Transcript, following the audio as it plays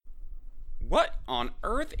What on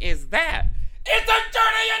earth is that? It's a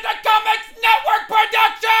Journey into Comics Network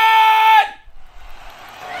production!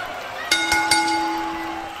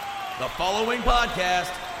 The following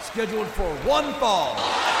podcast, scheduled for one fall,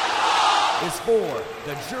 is for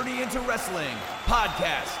the Journey into Wrestling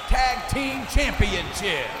Podcast Tag Team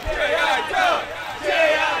Championship.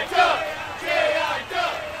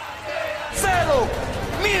 Cero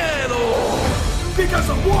Miedo! Because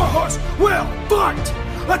the Warhorse will fight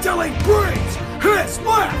until he breathes his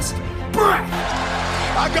last breath!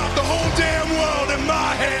 I got the whole damn world in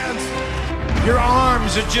my hands! Your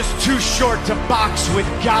arms are just too short to box with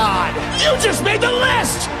God. You just made the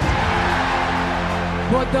list!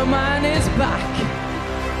 But the man is back.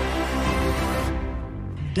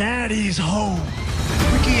 Daddy's home.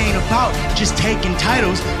 Ricky ain't about just taking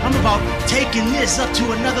titles. I'm about taking this up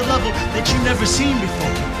to another level that you've never seen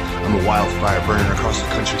before. I'm a wildfire burning across the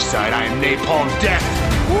countryside. I am Napalm Death!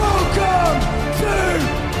 Welcome to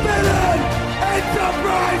Villain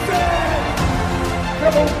Enterprises!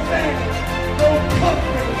 No fan, no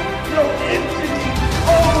company, no entity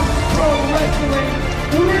owns pro wrestling.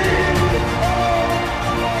 We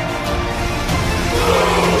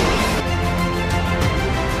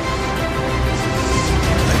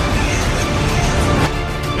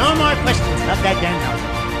No more questions about that damn house.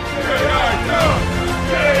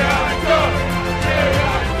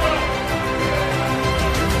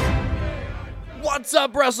 What's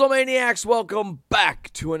up, WrestleManiacs? Welcome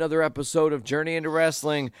back to another episode of Journey into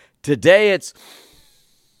Wrestling. Today it's...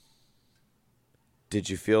 Did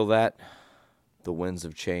you feel that? The winds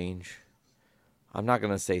of change. I'm not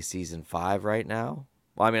going to say Season 5 right now.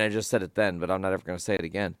 Well, I mean, I just said it then, but I'm not ever going to say it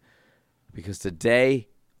again. Because today,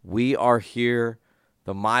 we are here,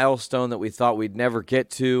 the milestone that we thought we'd never get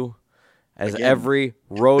to, as every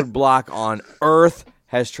roadblock on Earth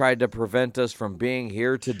has tried to prevent us from being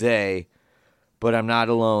here today. But I'm not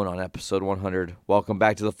alone on episode 100. Welcome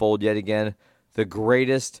back to the fold yet again. The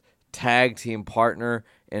greatest tag team partner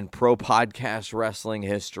in pro podcast wrestling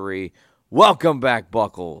history. Welcome back,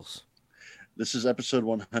 Buckles. This is episode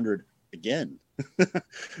 100 again.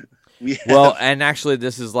 Well, and actually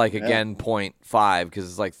this is like again 0.5 because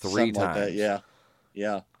it's like three Something times. like that.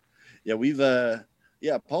 Yeah. We've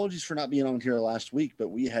apologies for not being on here last week, but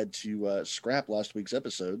we had to scrap last week's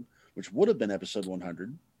episode, which would have been episode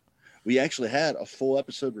 100. We actually had a full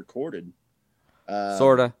episode recorded.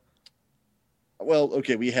 Sorta. Well,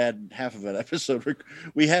 okay, we had half of an episode.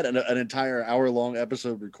 We had an entire hour-long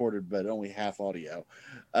episode recorded, but only half audio.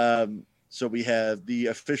 So we have the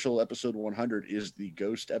official episode 100 is the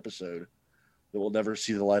ghost episode that will never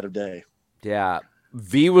see the light of day. Yeah.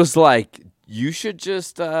 V was like, you should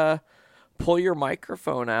just pull your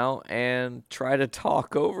microphone out and try to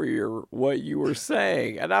talk over what you were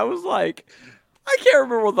saying. And I was like, I can't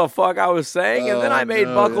remember what the fuck I was saying. And then I made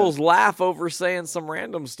Buckles laugh over saying some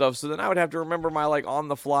random stuff. So then I would have to remember my like on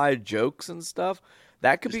the fly jokes and stuff.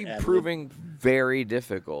 That could be proving very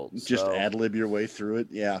difficult. Just ad-lib your way through it.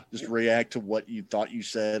 Yeah. Just react to what you thought you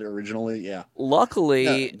said originally. Yeah.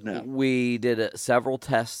 Luckily, we did several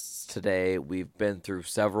tests today. We've been through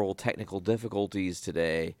several technical difficulties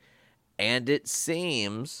today. And it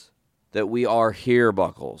seems that we are here,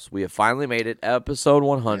 Buckles. We have finally made it. Episode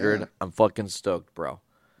 100. Yeah. I'm fucking stoked, bro.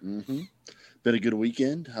 Mm-hmm. Been a good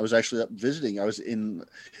weekend. I was actually up visiting. I was in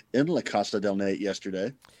La Costa del Nate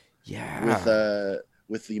yesterday. Yeah.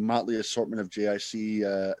 With the motley assortment of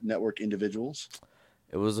JIC network individuals.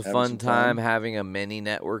 It was a fun time having a mini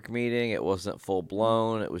network meeting. It wasn't full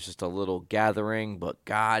blown. It was just a little gathering, but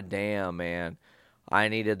goddamn, man, I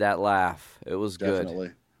needed that laugh. It was Definitely.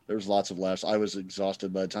 Good. There was lots of laughs. I was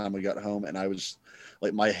exhausted by the time we got home, and I was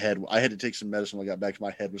like, my head. I had to take some medicine when I got back.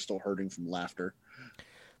 My head was still hurting from laughter.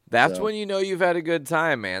 That's when you know you've had a good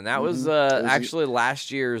time, man. That was actually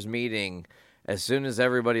last year's meeting. As soon as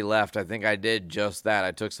everybody left, I think I did just that.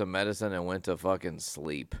 I took some medicine and went to fucking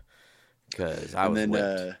sleep because I was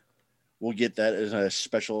whipped. We'll get that as a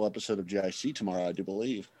special episode of JIC tomorrow, I do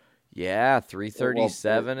believe. Yeah,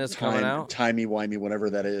 337 is coming out. Timey-wimey, whenever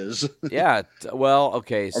that is. Yeah, well,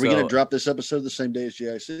 okay. Are we going to drop this episode the same day as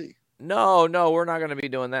JIC? No, we're not going to be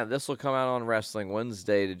doing that. This will come out on Wrestling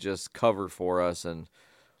Wednesday to just cover for us, and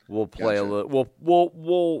we'll play a little.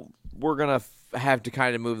 We're going to have to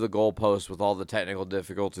kind of move the goalposts with all the technical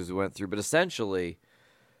difficulties we went through. But essentially,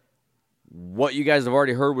 what you guys have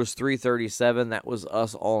already heard was 337. That was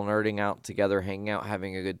us all nerding out together, hanging out,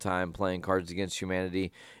 having a good time, playing Cards Against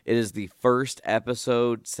Humanity. It is the first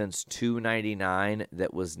episode since 299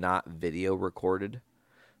 that was not video recorded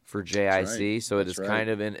for JIC. Right. So it is kind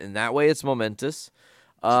of in that way it's momentous.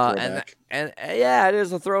 Throwback. And yeah, it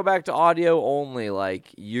is a throwback to audio only.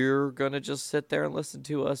 Like, you're gonna just sit there and listen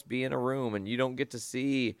to us be in a room, and you don't get to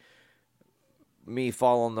see me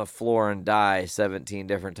fall on the floor and die 17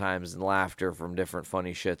 different times in laughter from different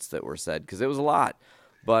funny shits that were said, because it was a lot.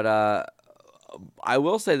 But I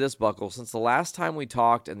will say this, Buckle, since the last time we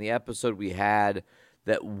talked and the episode we had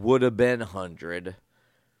that would have been 100,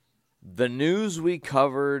 the news we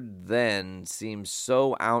covered then seems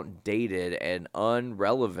so outdated and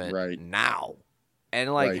unrelevant now.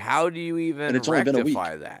 And, like, how do you even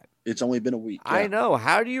rectify that? It's only been a week. Yeah. I know.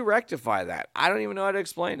 How do you rectify that? I don't even know how to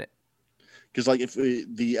explain it. Because, like, if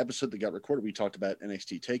the episode that got recorded, we talked about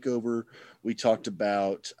NXT TakeOver. We talked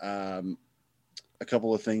about a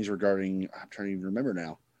couple of things regarding, I'm trying to even remember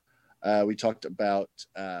now. We talked about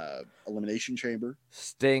Elimination Chamber.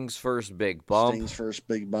 Sting's first big bump.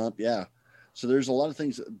 Yeah. So there's a lot of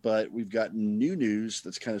things, but we've got new news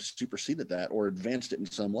that's kind of superseded that or advanced it in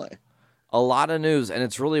some way. A lot of news, and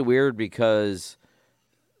it's really weird because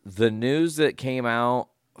the news that came out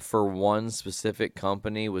for one specific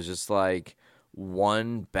company was just like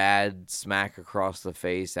one bad smack across the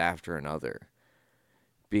face after another.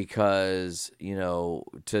 Because, you know,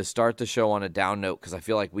 to start the show on a down note, because I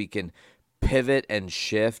feel like we can pivot and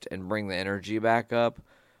shift and bring the energy back up,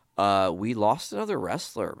 we lost another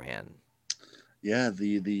wrestler, man. Yeah,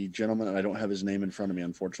 the gentleman, and I don't have his name in front of me,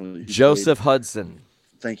 unfortunately. Joseph Hudson.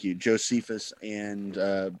 Thank you. Josephus, and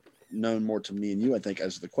known more to me and you, I think,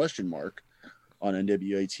 as the question mark on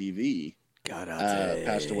NWA TV.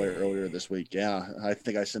 Passed away earlier this week. Yeah, I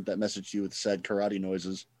think I sent that message to you with sad karate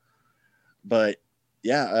noises. But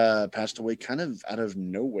yeah, passed away kind of out of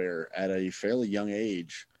nowhere at a fairly young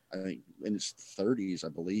age. I think in his 30s, I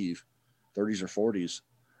believe, 30s or 40s.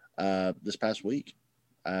 This past week,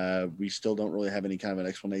 we still don't really have any kind of an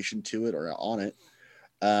explanation to it or on it,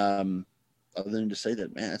 other than to say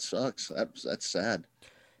that, man, it sucks. That's sad.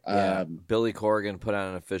 Yeah, Billy Corgan put out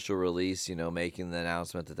an official release, you know, making the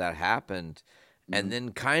announcement that happened. And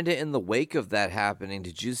then kind of in the wake of that happening,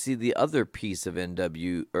 did you see the other piece of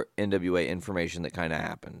NWA information that kind of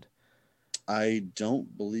happened? I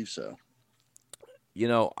don't believe so. You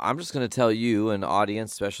know, I'm just going to tell you, an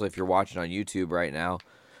audience, especially if you're watching on YouTube right now,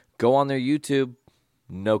 go on their YouTube,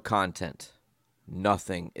 no content.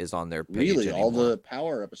 Nothing is on their page Really? anymore. All the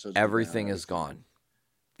Power episodes? Everything is gone.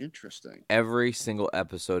 Interesting. Every single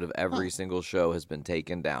episode of every single show has been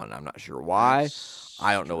taken down. I'm not sure why.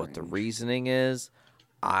 I don't know what the reasoning is.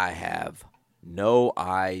 I have no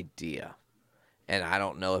idea. And I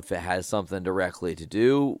don't know if it has something directly to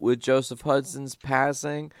do with Joseph Hudson's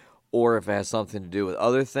passing or if it has something to do with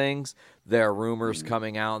other things. There are rumors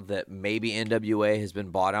coming out that maybe NWA has been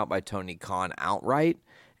bought out by Tony Khan outright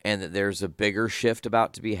and that there's a bigger shift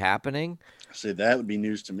about to be happening. See, that would be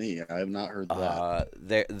news to me. I have not heard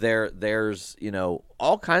that. There's, you know,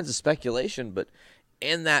 all kinds of speculation, but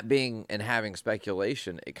in that being and having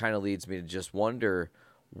speculation, it kind of leads me to just wonder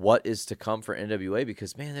what is to come for NWA,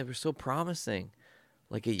 because, man, they were so promising.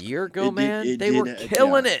 Like a year ago, they were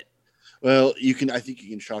killing it. Well, I think you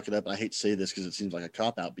can chalk it up. I hate to say this because it seems like a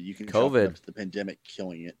cop-out, but you can chalk it up to the pandemic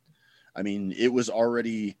killing it. I mean, it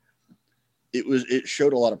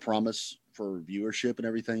showed a lot of promise for viewership and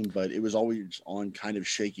everything, but it was always on kind of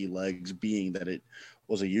shaky legs, being that it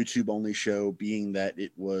was a YouTube only show, being that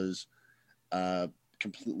it was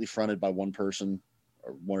completely fronted by one person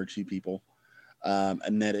or one or two people,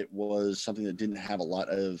 and that it was something that didn't have a lot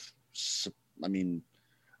of, I mean,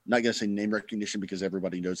 not going to say name recognition because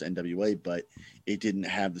everybody knows NWA, but it didn't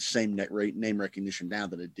have the same name recognition now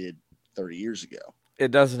that it did 30 years ago. It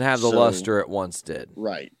doesn't have the luster it once did.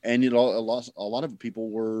 Right. And a lot of people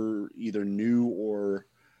were either new or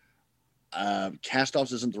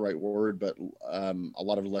cast-offs isn't the right word, but a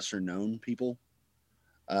lot of lesser-known people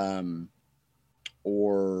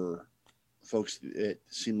or folks, it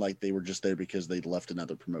seemed like they were just there because they'd left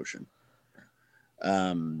another promotion.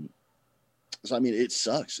 So, I mean, it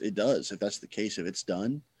sucks. It does. If that's the case, if it's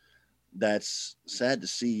done, that's sad to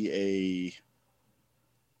see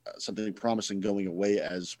something promising going away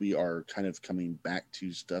as we are kind of coming back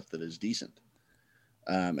to stuff that is decent,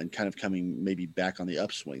 and kind of coming maybe back on the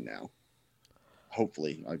upswing now.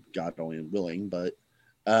 Hopefully, God only willing, but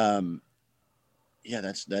yeah,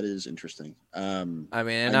 that is interesting. I mean,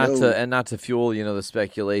 and not to fuel, you know, the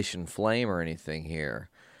speculation flame or anything here.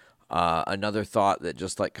 Another thought that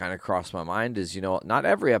just like kind of crossed my mind is, you know, not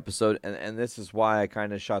every episode, and this is why I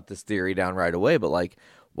kind of shot this theory down right away, but like,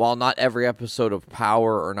 while not every episode of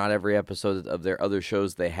Power or not every episode of their other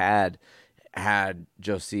shows they had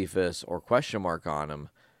Josephus or question mark on him,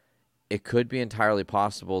 it could be entirely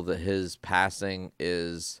possible that his passing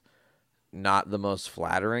is not the most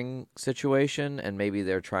flattering situation, and maybe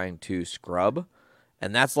they're trying to scrub.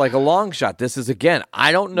 And that's like a long shot. This is, again,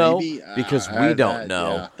 I don't know because we don't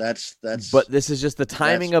know. Yeah, that's. But this is just the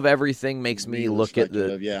timing of everything makes me look at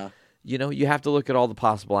the. Yeah. You know, you have to look at all the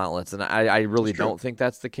possible outlets, and I really don't think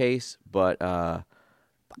that's the case. But I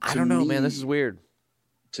don't know, man. This is weird.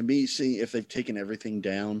 To me, seeing if they've taken everything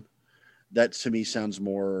down, that to me sounds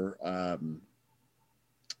more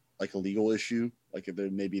like a legal issue. Like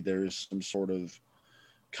if there's some sort of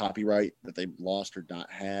copyright that they lost or not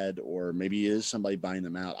had, or maybe it is somebody buying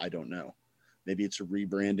them out. I don't know. Maybe it's a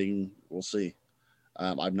rebranding. We'll see.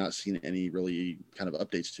 I've not seen any really kind of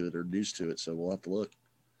updates to it or news to it, so we'll have to look.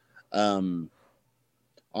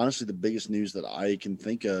 Honestly, the biggest news that I can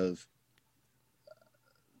think of,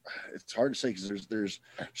 it's hard to say because there's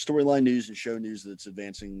storyline news and show news that's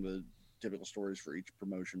advancing the typical stories for each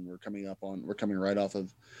promotion. We're coming right off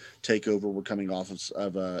of TakeOver. We're coming off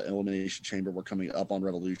of Elimination Chamber. We're coming up on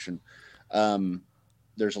Revolution.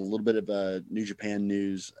 There's a little bit of New Japan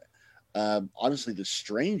news. Honestly, the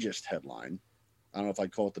strangest headline, I don't know if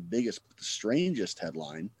I'd call it the biggest, but the strangest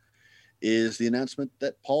headline is the announcement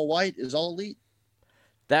that Paul White is All Elite.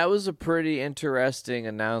 That was a pretty interesting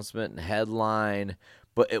announcement and headline,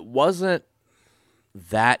 but it wasn't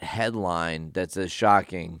that headline that's as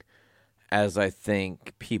shocking as I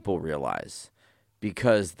think people realize,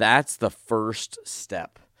 because that's the first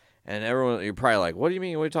step. And everyone, you're probably like, what do you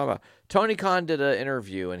mean? What are you talking about? Tony Khan did an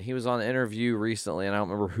interview, and he was on an interview recently, and I don't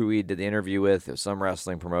remember who he did the interview with. It was some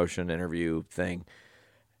wrestling promotion interview thing.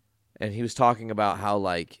 And he was talking about how,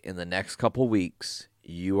 like, in the next couple weeks,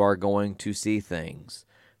 you are going to see things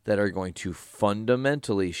that are going to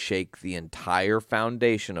fundamentally shake the entire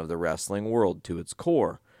foundation of the wrestling world to its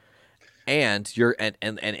core. And you're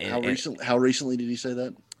how recently did he say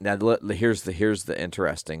that? Now here's the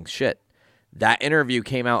interesting shit. That interview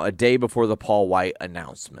came out a day before the Paul White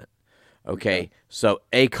announcement. Okay. So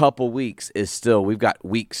a couple weeks is still, we've got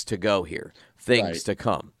weeks to go here, things to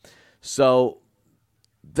come. So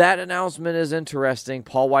that announcement is interesting.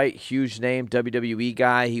 Paul White, huge name, WWE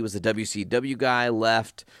guy. He was a WCW guy,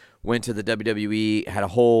 left, went to the WWE, had a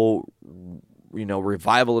whole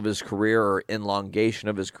revival of his career or elongation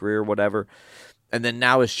of his career, whatever. And then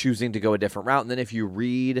now is choosing to go a different route. And then if you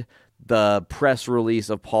read the press release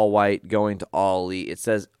of Paul White going to All Elite, it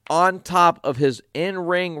says, on top of his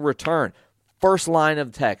in-ring return, first line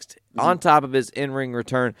of text, on top of his in-ring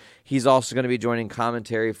return, he's also going to be joining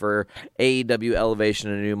commentary for AEW Elevation,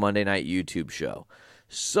 a new Monday night YouTube show.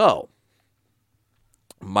 So,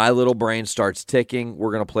 my little brain starts ticking.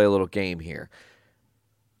 We're going to play a little game here.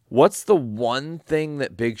 What's the one thing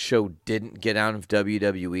that Big Show didn't get out of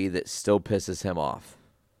WWE that still pisses him off?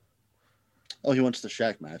 Oh, he wants the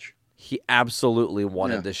Shaq match. He absolutely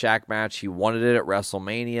wanted the Shaq match. He wanted it at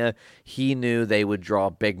WrestleMania. He knew they would draw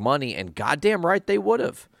big money, and goddamn right they would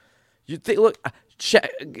have. You think, look,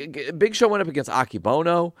 Big Show went up against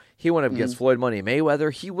Akibono. He went up against Floyd Money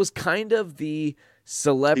Mayweather. He was kind of the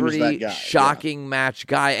celebrity shocking match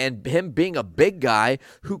guy, and him being a big guy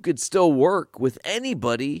who could still work with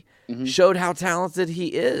anybody showed how talented he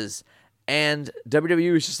is. And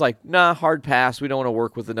WWE was just like, nah, hard pass. We don't want to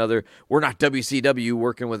work with another. We're not WCW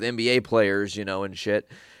working with NBA players, and shit.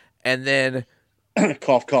 And then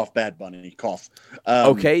cough, cough, Bad Bunny, cough.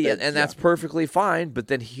 That's perfectly fine. But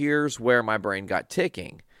then here's where my brain got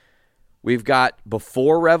ticking. We've got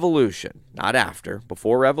before Revolution, not after,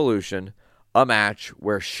 before Revolution, a match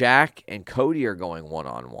where Shaq and Cody are going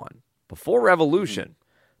one-on-one. Before Revolution,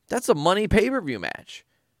 that's a money pay-per-view match.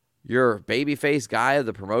 You're a babyface guy of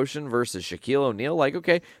the promotion versus Shaquille O'Neal. Like,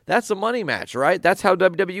 okay, that's a money match, right? That's how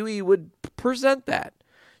WWE would present that.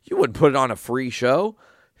 You wouldn't put it on a free show.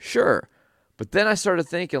 Sure. But then I started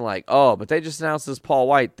thinking like, oh, but they just announced this Paul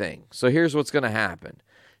White thing. So here's what's going to happen.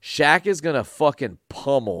 Shaq is going to fucking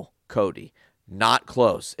pummel Cody. Not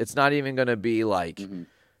close. It's not even going to be like...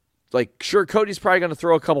 Like, sure, Cody's probably going to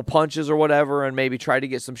throw a couple punches or whatever and maybe try to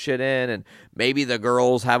get some shit in, and maybe the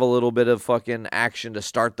girls have a little bit of fucking action to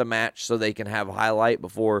start the match so they can have a highlight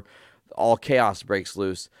before all chaos breaks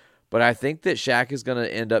loose. But I think that Shaq is going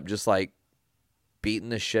to end up just, like, beating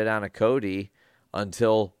the shit out of Cody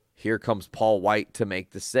until here comes Paul White to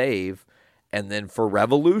make the save. And then for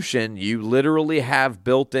Revolution, you literally have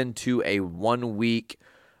built into a 1 week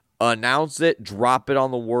announce it, drop it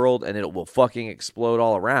on the world, and it will fucking explode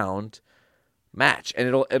all around match. And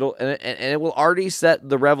it will already set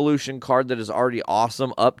the Revolution card that is already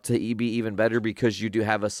awesome up to be even better because you do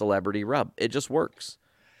have a celebrity rub. It just works.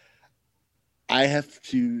 I have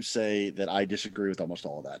to say that I disagree with almost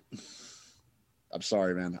all of that. I'm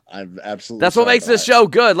sorry, man. I'm absolutely. That's what makes this show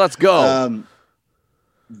good. Let's go.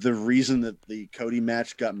 the reason that the Cody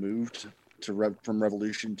match got moved to from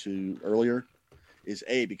Revolution to earlier is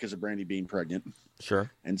A, because of Brandy being pregnant,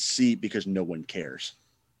 Sure. and C, because no one cares.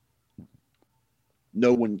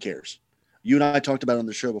 No one cares. You and I talked about it on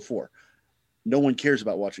the show before. No one cares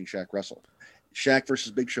about watching Shaq wrestle. Shaq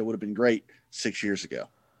versus Big Show would have been great 6 years ago.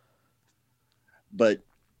 But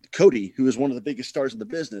Cody, who is one of the biggest stars in the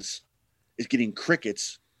business, is getting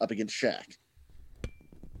crickets up against Shaq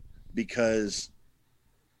because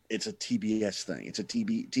it's a TBS thing. It's a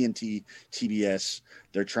TNT TBS.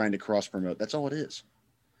 They're trying to cross promote. That's all it is.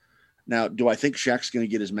 Now, do I think Shaq's going to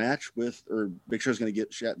get his match with, or Big Show's going to get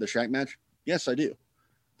the Shaq match? Yes, I do.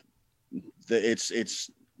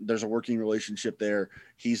 There's a working relationship there.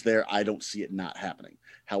 He's there. I don't see it not happening.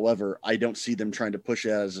 However, I don't see them trying to push it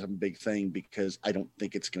as a big thing because I don't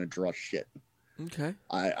think it's going to draw shit. Okay.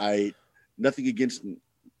 I nothing against,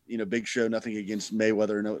 Big Show, nothing against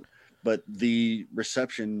Mayweather, no, but the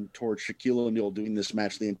reception towards Shaquille O'Neal doing this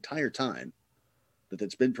match the entire time that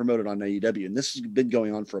it's been promoted on AEW, and this has been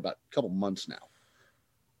going on for about a couple months now.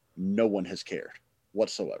 No one has cared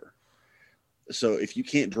whatsoever. So if you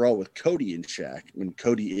can't draw with Cody and Shaq, when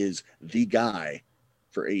Cody is the guy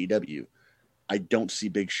for AEW, I don't see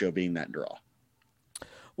Big Show being that draw.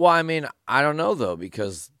 Well, I mean, I don't know, though,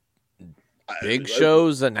 because Big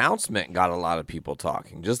Show's announcement got a lot of people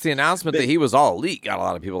talking. Just the announcement that he was all elite got a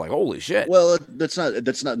lot of people like, holy shit. Well, that's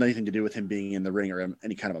not anything to do with him being in the ring or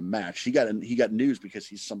any kind of a match. He got news because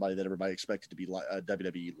he's somebody that everybody expected to be a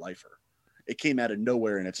WWE lifer. It came out of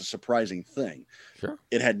nowhere, and it's a surprising thing. Sure.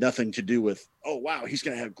 It had nothing to do with, oh, wow, he's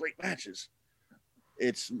going to have great matches.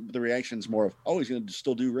 The reaction's more of, oh, he's going to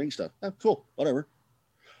still do ring stuff. Oh, cool, whatever.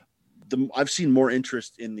 I've seen more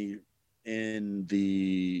interest in the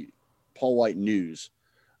Paul White news.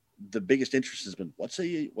 The biggest interest has been,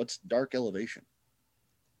 what's Dark Elevation?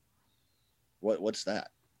 What's that?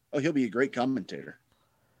 Oh, he'll be a great commentator.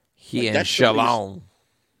 He and Shalom.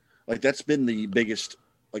 That's been the biggest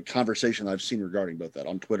conversation I've seen regarding both that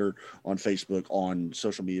on Twitter, on Facebook, on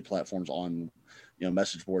social media platforms, on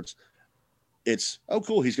message boards. It's, oh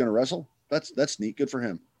cool, he's going to wrestle. That's neat. Good for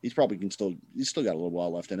him. He's still got a little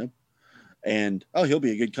while left in him. And oh, he'll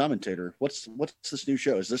be a good commentator. What's this new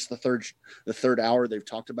show? Is this the third hour they've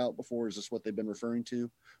talked about before? Is this what they've been referring to?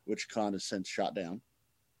 Which Khan has since shot down.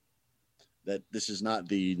 That this is not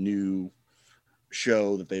the new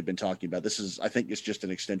show that they've been talking about. I think it's just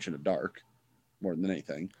an extension of Dark more than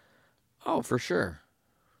anything. Oh, for sure.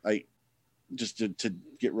 Just to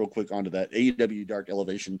get real quick onto that, AEW Dark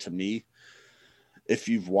Elevation, to me, if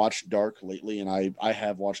you've watched Dark lately, and I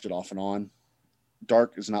have watched it off and on,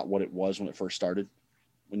 Dark is not what it was when it first started.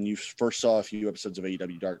 When you first saw a few episodes of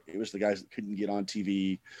AEW Dark, it was the guys that couldn't get on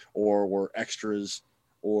TV or were extras,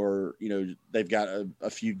 or they've got a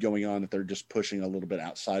feud going on that they're just pushing a little bit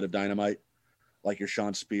outside of Dynamite, like your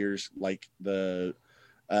Sean Spears, like you'd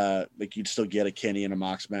still get a Kenny and a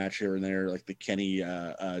Mox match here and there, like the Kenny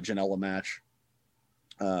Janela match.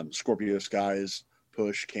 Scorpio Sky's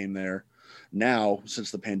push came there. Now,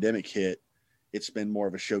 since the pandemic hit, it's been more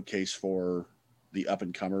of a showcase for the up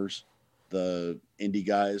and comers, the indie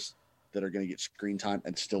guys that are going to get screen time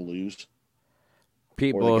and still lose.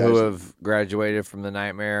 People who have graduated from the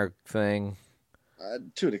Nightmare thing.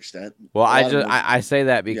 To an extent. Well, I say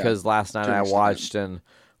that because last night I watched and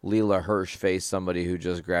Leela Hirsch faced somebody who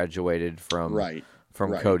just graduated from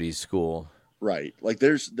Cody's school. Right.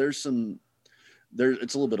 There's it's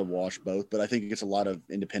a little bit of wash both, but I think it's a lot of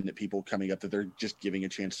independent people coming up that they're just giving a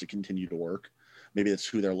chance to continue to work. Maybe that's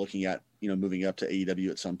who they're looking at, moving up to AEW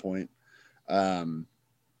at some point,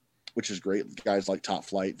 which is great. Guys like Top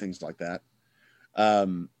Flight, things like that.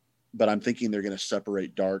 But I'm thinking they're going to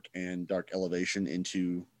separate Dark and Dark Elevation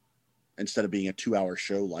into, instead of being a 2-hour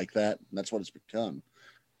show like that, and that's what it's become.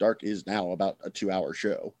 Dark is now about a 2-hour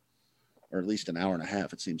show, or at least an hour and a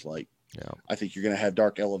half, it seems like. Yeah. I think you're going to have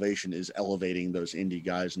Dark Elevation is elevating those indie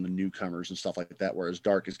guys and the newcomers and stuff like that, whereas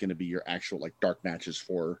Dark is going to be your actual dark matches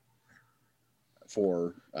for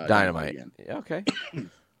Dynamite. Yeah, okay.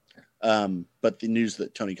 But the news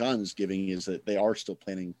that Tony Khan is giving is that they are still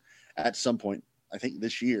planning at some point, I think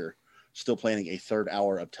this year, still planning a 3rd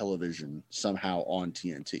hour of television somehow on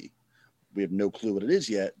TNT. We have no clue what it is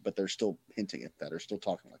yet, but they're still hinting at that. They're still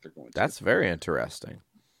talking like they're going to. That's very interesting.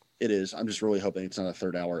 It is. I'm just really hoping it's not a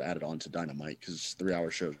 3rd hour added on to Dynamite, because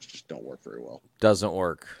 3-hour shows just don't work very well. Doesn't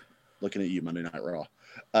work. Looking at you, Monday Night Raw.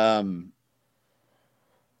 And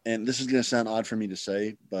this is going to sound odd for me to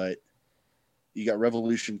say, but you got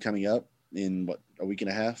Revolution coming up in a week and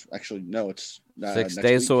a half? Actually, no, it's 6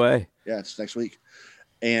 days away. Yeah, it's next week.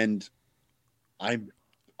 And I'm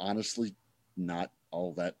honestly not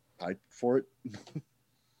all that hyped for it.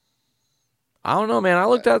 I don't know, man. I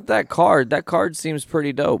looked at that card. That card seems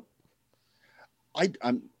pretty dope.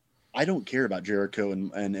 I don't care about Jericho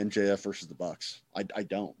and MJF versus the Bucks. I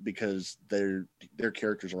don't, because their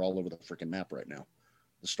characters are all over the freaking map right now.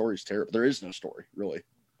 The story's terrible. There is no story really.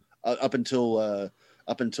 Up until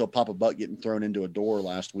Papa Buck getting thrown into a door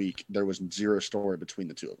last week, there was zero story between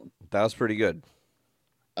the two of them. That was pretty good.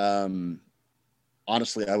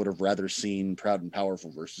 Honestly, I would have rather seen Proud and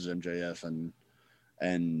Powerful versus MJF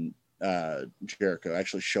and Jericho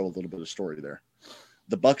actually show a little bit of story there.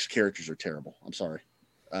 The Bucks characters are terrible. I'm sorry.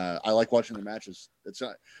 I like watching the matches.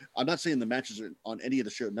 I'm not saying the matches are on any of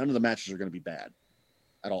the show. None of the matches are going to be bad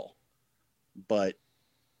at all. But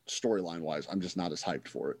storyline wise, I'm just not as hyped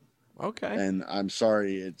for it. Okay. And I'm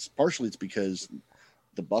sorry. It's because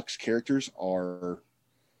the Bucks characters are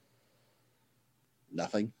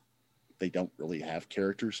nothing. They don't really have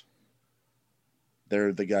characters.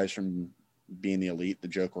 They're the guys from Being the Elite, the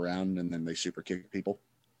joke around, and then they super kick people.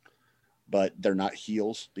 But they're not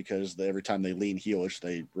heels because every time they lean heelish,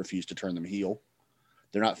 they refuse to turn them heel.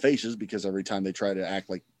 They're not faces because every time they try to act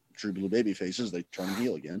like true blue baby faces, they turn them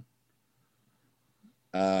heel again.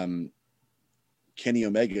 Kenny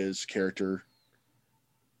Omega's character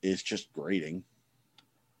is just grating.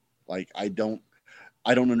 Like, I don't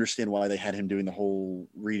understand why they had him doing the whole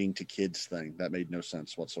reading to kids thing. That made no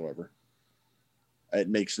sense whatsoever. It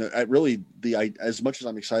makes no, as much as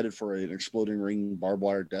I'm excited for an exploding ring barbed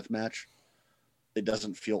wire death match, it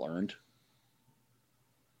doesn't feel earned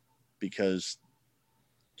because,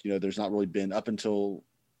 there's not really been up until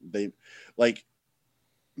they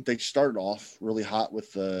started off really hot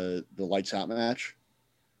with the lights out match,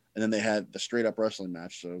 and then they had the straight up wrestling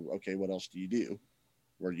match. So, okay, what else do you do?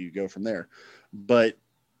 Where do you go from there? But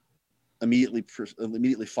immediately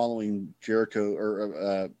following Jericho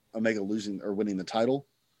or Omega losing or winning the title,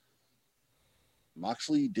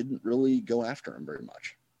 Moxley didn't really go after him very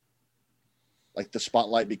much. Like, the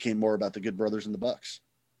spotlight became more about the Good Brothers and the Bucks.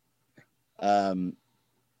 And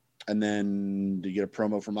then you get a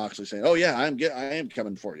promo from Moxley saying, "Oh yeah, I am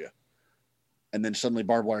coming for you," and then suddenly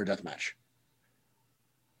barbed wire death match.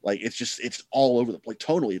 Like, it's all over the place.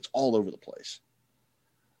 Tonally, it's all over the place.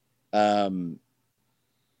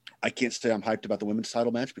 I can't say I'm hyped about the women's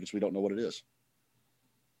title match because we don't know what it is.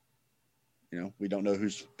 We don't know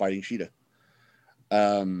who's fighting Shida.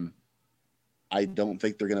 I don't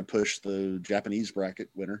think they're going to push the Japanese bracket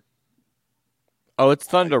winner. Oh, it's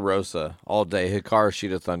Thunder Rosa all day. Hikaru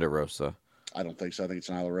Shida, Thunder Rosa. I don't think so. I think it's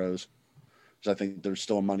Nyla Rose. Because I think there's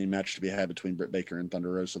still a money match to be had between Britt Baker and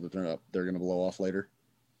Thunder Rosa that they're going to blow off later.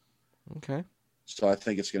 Okay. So I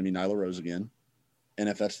think it's going to be Nyla Rose again. And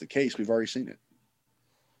if that's the case, we've already seen it.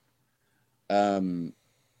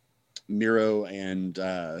 Miro and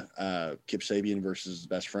Kip Sabian versus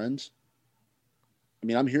Best Friends. I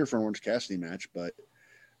mean, I'm here for an Orange Cassidy match, but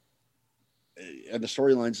and the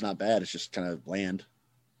storyline's not bad. It's just kind of bland.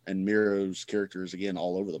 And Miro's character is, again,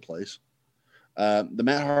 all over the place. The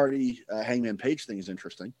Matt Hardy Hangman Page thing is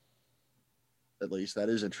interesting. At least that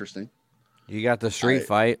is interesting. You got the street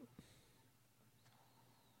fight.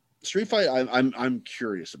 Street fight, I'm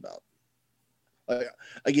curious about.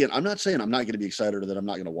 Again, I'm not saying I'm not going to be excited or that I'm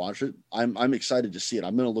not going to watch it. I'm excited to see it.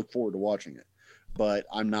 I'm going to look forward to watching it, but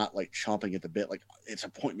I'm not like chomping at the bit. Like, it's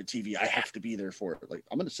appointment TV. I have to be there for it. Like,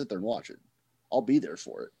 I'm going to sit there and watch it. I'll be there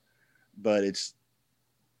for it, but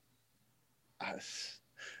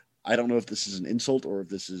I don't know if this is an insult or if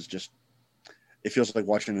this is just, it feels like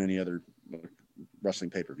watching any other wrestling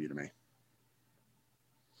pay-per-view to me.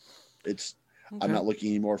 Okay. I'm not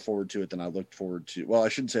looking any more forward to it than I looked forward to. Well, I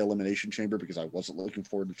shouldn't say Elimination Chamber because I wasn't looking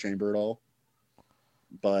forward to Chamber at all.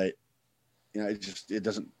 But, it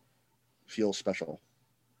doesn't feel special.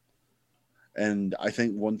 And I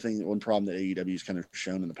think one problem that AEW has kind of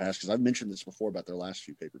shown in the past, because I've mentioned this before about their last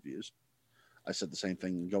few pay-per-views. I said the same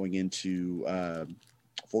thing going into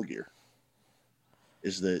Full Gear,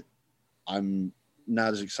 is that I'm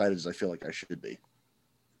not as excited as I feel like I should be.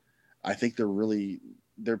 I think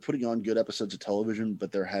they're putting on good episodes of television,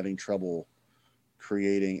 but they're having trouble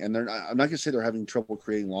creating, and I'm not going to say they're having trouble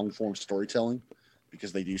creating long-form storytelling,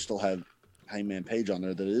 because they do still have Hangman Page on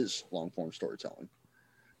there that is long-form storytelling.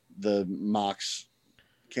 The Mox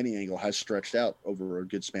Kenny angle has stretched out over a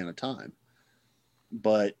good span of time,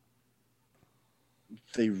 but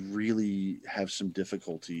they really have some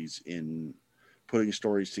difficulties in putting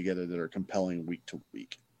stories together that are compelling week to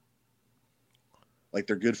week. Like,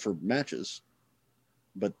 they're good for matches,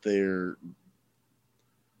 but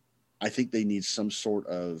I think they need some sort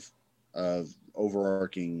of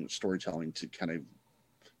overarching storytelling to kind of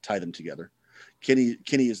tie them together. Kenny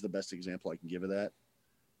is the best example I can give of that,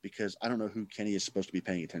 because I don't know who Kenny is supposed to be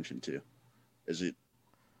paying attention to. Is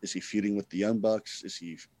he feuding with the Young Bucks? Is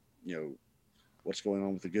he, what's going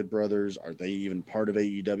on with the Good Brothers? Are they even part of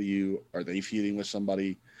AEW? Are they feuding with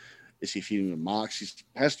somebody? Is he feuding with Mox? He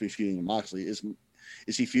has to be feuding with Moxley. Is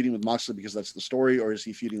he feuding with Moxley because that's the story, or is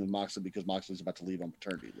he feuding with Moxley because Moxley's about to leave on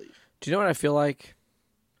paternity leave? Do you know what I feel like?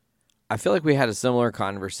 I feel like we had a similar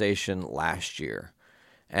conversation last year,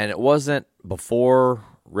 and it wasn't before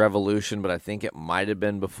Revolution, but I think it might have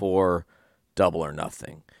been before Double or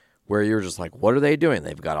Nothing, where you're just like, what are they doing?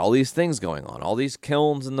 They've got all these things going on, all these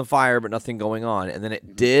kilns in the fire, but nothing going on. And then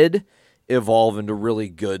it did evolve into really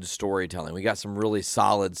good storytelling. We got some really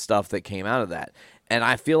solid stuff that came out of that. And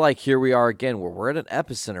I feel like here we are again, where we're at an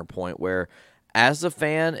epicenter point where, as a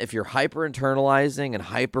fan, if you're hyper-internalizing and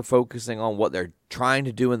hyper-focusing on what they're trying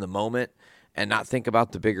to do in the moment and not think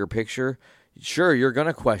about the bigger picture, sure, you're going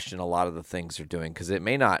to question a lot of the things they're doing because it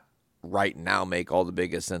may not right now make all the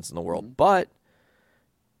biggest sense in the world. But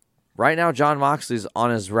right now, Jon Moxley's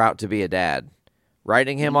on his route to be a dad.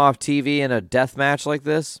 Writing him off TV in a death match like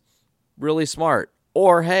this, really smart.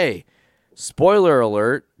 Or, hey, spoiler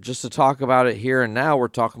alert, just to talk about it here and now, we're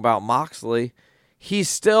talking about Moxley. He's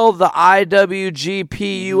still the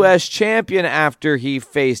IWGP US champion after he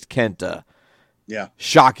faced Kenta. Yeah.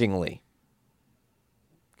 Shockingly.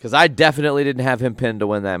 Because I definitely didn't have him pinned to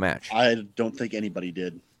win that match. I don't think anybody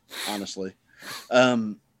did, honestly.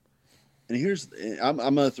 And I'm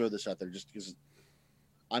going to throw this out there just because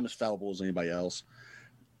I'm as fallible as anybody else.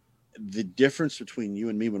 The difference between you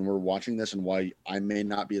and me when we're watching this and why I may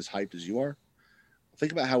not be as hyped as you are,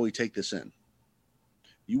 think about how we take this in.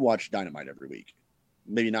 You watch Dynamite every week.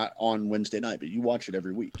 Maybe not on Wednesday night, but you watch it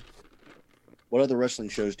every week. What other wrestling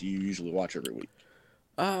shows do you usually watch every week?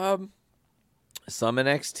 Some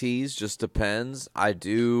NXTs, just depends. I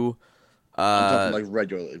do. I'm talking like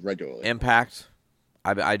regularly. Impact.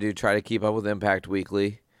 I do try to keep up with Impact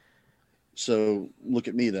weekly. So look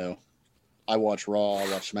at me though. I watch Raw,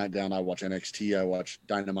 I watch SmackDown, I watch NXT, I watch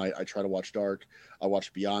Dynamite, I try to watch Dark, I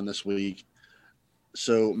watch Beyond this week.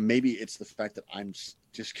 So maybe it's the fact that I'm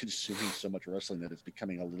just consuming so much wrestling that it's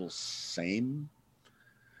becoming a little same.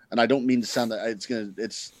 And I don't mean to sound that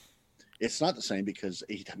it's not the same because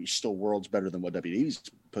AEW is still worlds better than what WWE is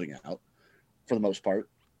putting out for the most part.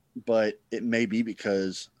 But it may be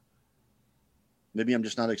because maybe I'm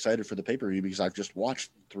just not excited for the pay-per-view because I've just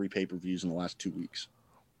watched 3 pay-per-views in the last 2 weeks.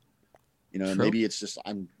 Maybe it's just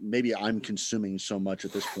I'm consuming so much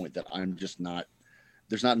at this point that I'm just not.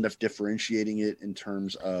 There's not enough differentiating it in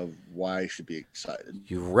terms of why I should be excited.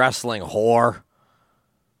 You wrestling whore.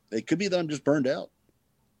 It could be that I'm just burned out.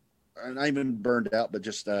 Or not even burned out, but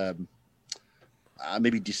just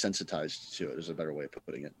maybe desensitized to it is a better way of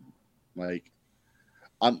putting it. And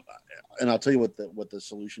I'll tell you what the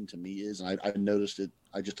solution to me is, and I noticed it.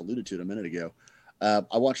 I just alluded to it a minute ago.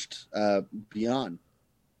 I watched Beyond.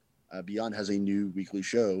 Beyond has a new weekly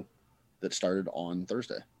show that started on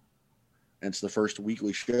Thursday. And it's the first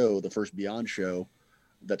weekly show, the first Beyond show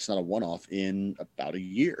that's not a one-off in about a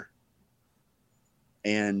year.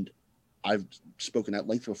 And I've spoken at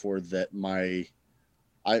length before that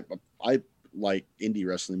I like indie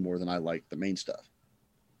wrestling more than I like the main stuff.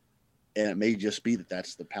 And it may just be that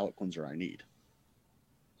that's the palate cleanser I need.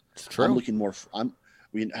 It's true. I'm looking more.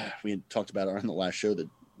 We had talked about it on the last show that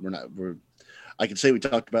I can say we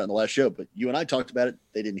talked about it in the last show, but you and I talked about it.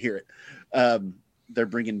 They didn't hear it. They're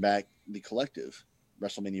bringing back the Collective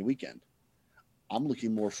WrestleMania weekend. I'm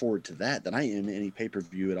looking more forward to that than I am any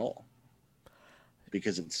pay-per-view at all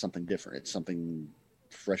because it's something different. It's something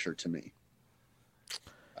fresher to me.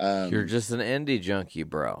 You're just an indie junkie,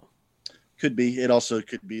 bro. Could be. It also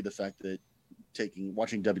could be the fact that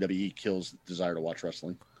watching WWE kills the desire to watch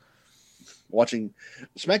wrestling. Watching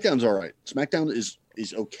SmackDown's all right. SmackDown is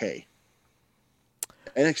okay.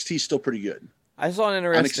 NXT is still pretty good. I saw an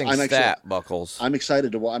interesting stat, Buckles. I'm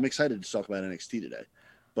excited to talk about NXT today,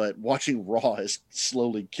 but watching Raw is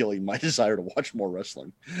slowly killing my desire to watch more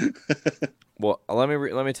wrestling. Well, let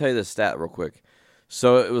me tell you this stat real quick.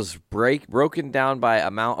 So it was broken down by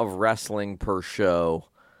amount of wrestling per show,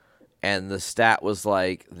 and the stat was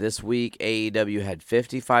like this week AEW had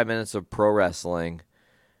 55 minutes of pro wrestling,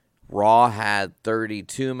 Raw had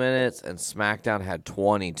 32 minutes, and SmackDown had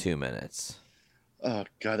 22 minutes. Oh,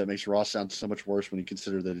 God, that makes Raw sound so much worse when you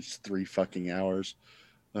consider that it's 3 fucking hours.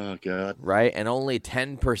 Oh, God. Right? And only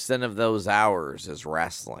 10% of those hours is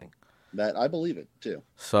wrestling. That I believe it, too.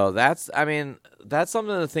 So that's something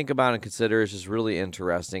to think about and consider. It's just really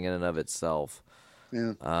interesting in and of itself.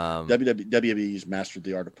 Yeah. WWE's mastered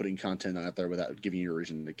the art of putting content out there without giving you a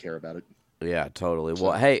reason to care about it. Yeah, totally.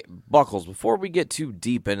 Well, hey, Buckles, before we get too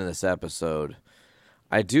deep into this episode,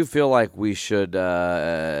 I do feel like we should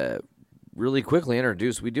really quickly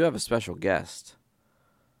introduce, we do have a special guest.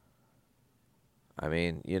 I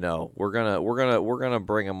mean, you know, we're gonna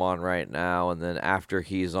bring him on right now, and then after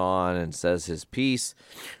he's on and says his piece,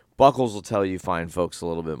 Buckles will tell you fine folks a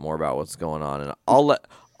little bit more about what's going on, and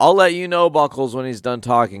I'll let you know, Buckles, when he's done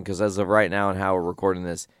talking, because as of right now and how we're recording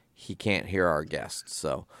this, he can't hear our guest,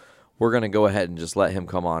 so we're gonna go ahead and just let him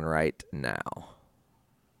come on right now.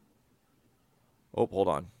 Oh, hold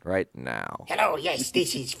on, right now. Hello, yes,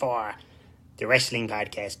 this is for the wrestling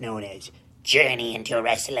podcast known as Journey into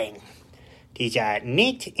Wrestling. These are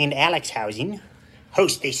Nate and Alex Housen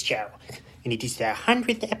host this show, and it is the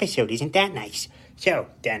 100th episode. Isn't that nice? So,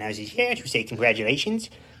 Danhausen is here to say congratulations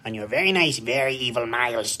on your very nice, very evil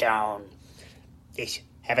milestone. Yes,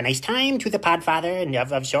 have a nice time to the Podfather and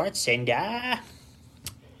of sorts, and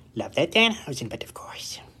love that Danhausen, but of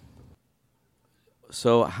course.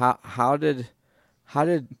 So how did I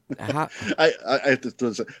have to throw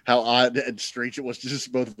this, how odd and strange it was to just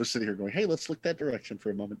both of us sitting here going, "Hey, let's look that direction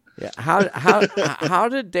for a moment." Yeah, how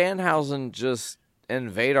did Danhausen just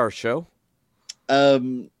invade our show?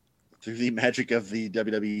 Through the magic of the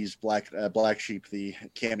WWE's Black Sheep, the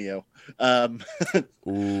cameo.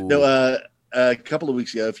 No, a couple of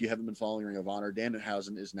weeks ago, if you haven't been following Ring of Honor,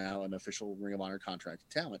 Danhausen is now an official Ring of Honor contracted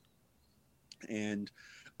talent, and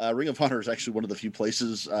Ring of Honor is actually one of the few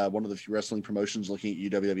places, one of the few wrestling promotions looking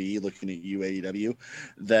at UWWE, looking at UAEW,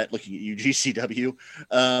 looking at UGCW,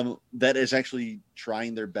 that is actually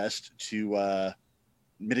trying their best to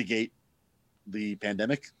mitigate the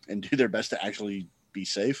pandemic and do their best to actually be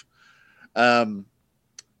safe.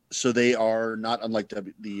 So they are not unlike not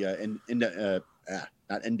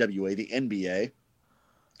NWA, the NBA.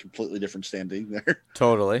 Completely different standing there.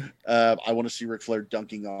 Totally. I want to see Ric Flair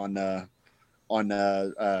dunking on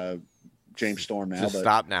James Storm now. Just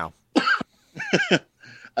stop now.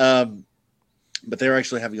 But they're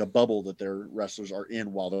actually having a bubble that their wrestlers are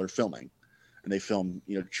in while they're filming, and they film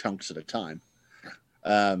chunks at a time.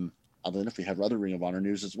 Other than if we have other Ring of Honor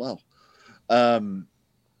news as well.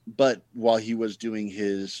 But while he was doing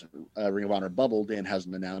his Ring of Honor bubble,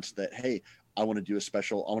 Danhausen announced that, hey, I want to do a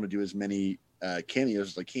special. I want to do as many cameos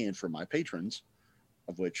as I can for my patrons,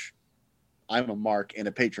 of which I'm a mark and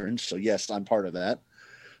a patron, so yes, I'm part of that.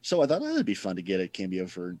 So I thought it'd be fun to get a cameo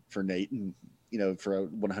for Nate, and for a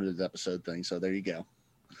 100th episode thing. So there you go.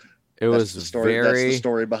 That's the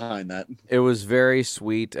story behind that. It was very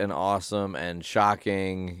sweet and awesome and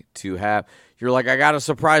shocking to have. You're like, I got a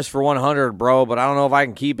surprise for 100, bro, but I don't know if I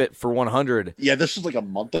can keep it for 100. Yeah, this was like a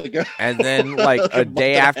month ago. And then like a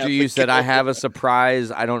day after you said, I have a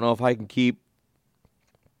surprise, I don't know if I can keep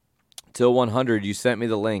till 100, you sent me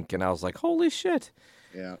the link, and I was like, holy shit.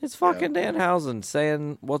 Yeah, it's fucking Danhausen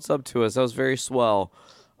saying what's up to us. That was very swell,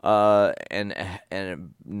 and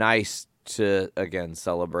nice to again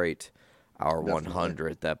celebrate our Definitely.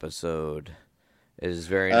 100th episode. It is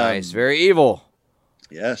very nice, very evil.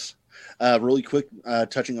 Yes. Really quick,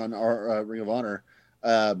 touching on our Ring of Honor,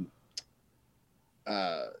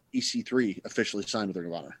 EC3 officially signed with Ring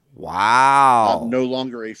of Honor. Wow. No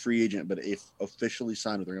longer a free agent, but officially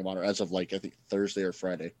signed with Ring of Honor as of I think Thursday or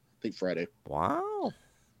Friday. I think Friday. Wow.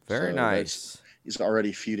 Very nice. He's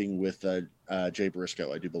already feuding with Jay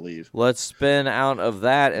Briscoe, I do believe. Let's spin out of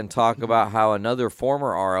that and talk about how another former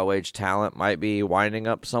ROH talent might be winding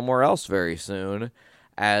up somewhere else very soon.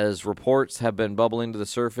 As reports have been bubbling to the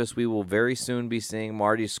surface, we will very soon be seeing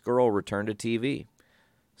Marty Scurll return to TV.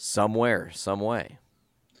 Somewhere, some way.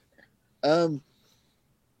 Kind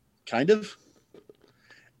of.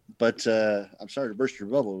 But I'm sorry to burst your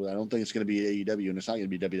bubble, but I don't think it's going to be AEW, and it's not going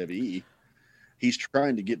to be WWE. He's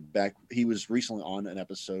trying to get back. He was recently on an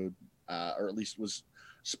episode, or at least was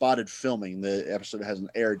spotted filming. The episode hasn't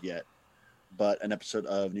aired yet, but an episode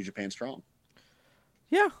of New Japan Strong.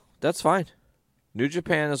 Yeah, that's fine. New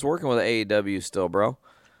Japan is working with AEW still, bro.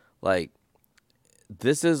 Like,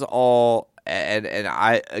 this is all, and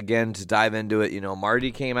I, again, to dive into it,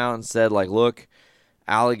 Marty came out and said, like, look,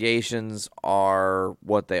 allegations are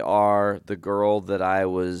what they are. The girl that I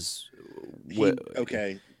was...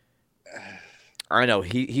 Okay. I know.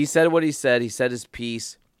 He said what he said. He said his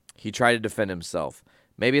piece. He tried to defend himself.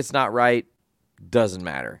 Maybe it's not right. Doesn't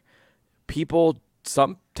matter. People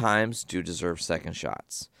sometimes do deserve second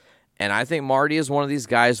shots. And I think Marty is one of these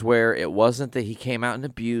guys where it wasn't that he came out and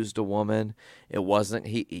abused a woman. It wasn't.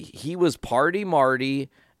 He was party Marty,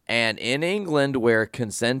 and in England where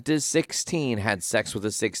consent is 16, had sex with a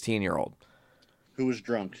 16-year-old. Who was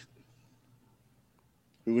drunk.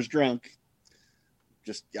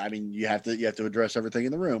 Just, I mean, you have to address everything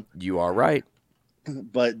in the room. You are right.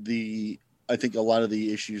 But I think a lot of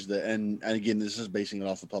the issues that, and again, this is basing it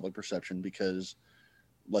off of public perception, because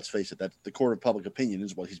let's face it, that the court of public opinion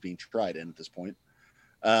is what he's being tried in at this point.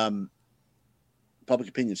 Public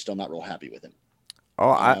opinion's still not real happy with him. Oh,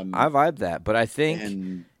 I vibe that, but I think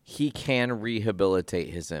And he can rehabilitate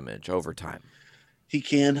his image over time. he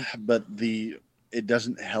can, but it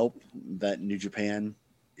doesn't help that New Japan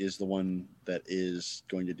is the one that is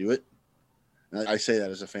going to do it. I say that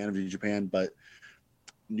as a fan of New Japan, but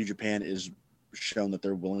New Japan is shown that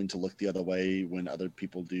they're willing to look the other way when other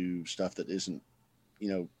people do stuff that isn't,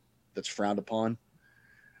 that's frowned upon.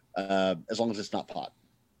 As long as it's not pot,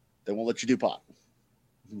 they won't let you do pot.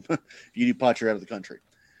 If you do pot, you're out of the country.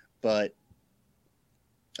 But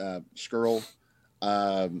Skrull,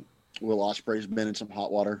 Will Ospreay's been in some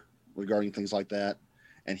hot water regarding things like that,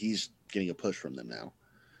 and he's getting a push from them now.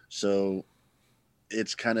 So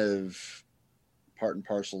it's kind of part and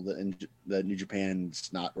parcel that New Japan's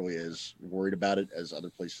not really as worried about it as other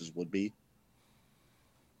places would be.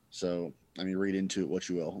 So, I mean, read into it what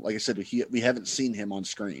you will. Like I said, we haven't seen him on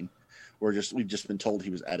screen. We've just been told he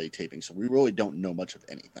was at a taping, so we really don't know much of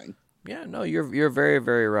anything. Yeah, no, you're very,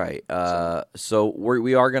 very right. So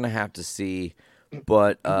we are going to have to see,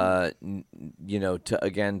 but to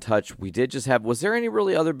again touch. We did just have. Was there any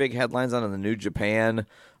really other big headlines on the New Japan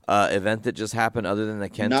event that just happened other than the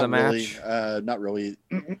Kenta match? Not really.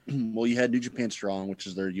 Well, you had New Japan Strong, which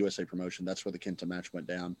is their USA promotion. That's where the Kenta match went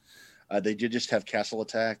down. They did just have Castle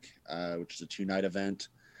Attack, which is a 2-night event.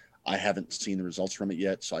 I haven't seen the results from it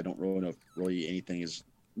yet, so I don't really know if really anything has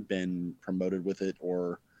been promoted with it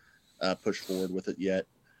or pushed forward with it yet.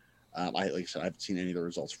 Like I said, I haven't seen any of the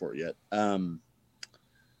results for it yet.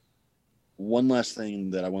 One last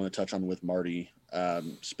thing that I want to touch on with Marty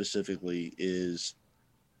specifically is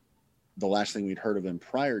the last thing we'd heard of him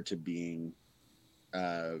prior to being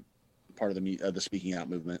part of the Speaking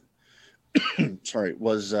Out movement. Sorry,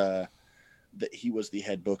 was that he was the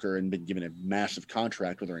head booker and been given a massive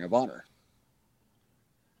contract with Ring of Honor.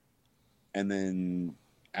 And then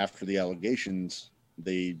after the allegations,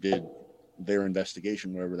 they did their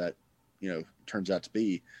investigation, whatever that, turns out to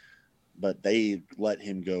be, but they let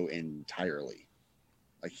him go entirely.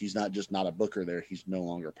 Like, he's not just not a booker there. He's no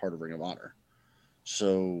longer part of Ring of Honor.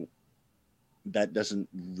 So that doesn't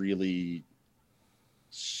really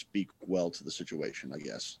speak well to the situation, I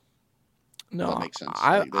guess. No, that makes sense.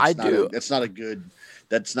 I do.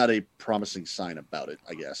 That's not a promising sign about it,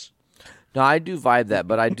 I guess. No, I do vibe that,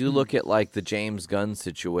 but I do look at like the James Gunn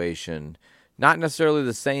situation. Not necessarily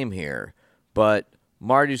the same here, but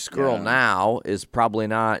Marty Scurll now is probably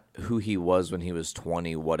not who he was when he was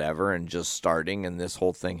 20, whatever, and just starting, and this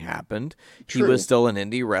whole thing happened. True. He was still an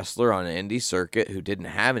indie wrestler on an indie circuit who didn't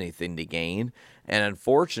have anything to gain, and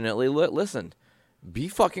unfortunately, listen, be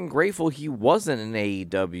fucking grateful he wasn't in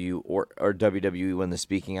AEW or WWE when the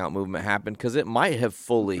Speaking Out movement happened, because it might have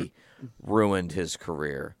fully ruined his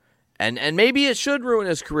career. And maybe it should ruin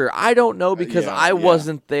his career. I don't know, because I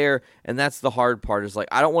wasn't there, and that's the hard part. Is like,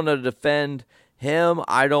 I don't want to defend him.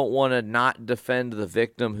 I don't want to not defend the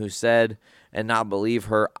victim who said and not believe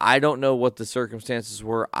her. I don't know what the circumstances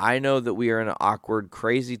were. I know that we are in an awkward,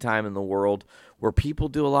 crazy time in the world where people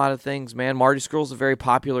do a lot of things, man. Marty Scurll's a very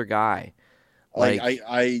popular guy. Like,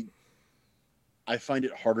 I find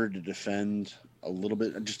it harder to defend a little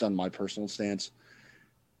bit, just on my personal stance.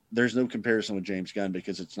 There's no comparison with James Gunn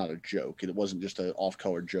because it's not a joke. It wasn't just an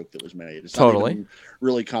off-color joke that was made. It's not even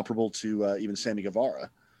really comparable to even Sammy Guevara,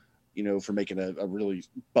 for making a really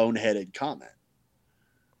boneheaded comment.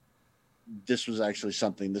 This was actually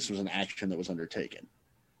this was an action that was undertaken.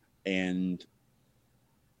 And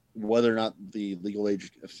whether or not the legal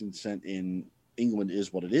age of consent in England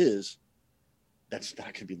is what it is, that's not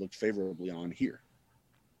going to be looked favorably on here.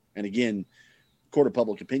 And again, court of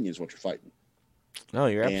public opinion is what you're fighting. No,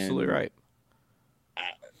 you're absolutely right.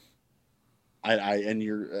 And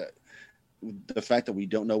you're the fact that we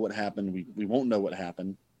don't know what happened. We won't know what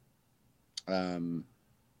happened. I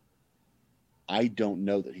don't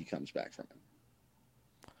know that he comes back from it.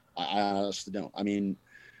 I honestly don't. I mean,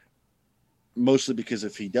 mostly because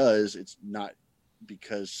if he does, it's not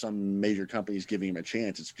because some major company is giving him a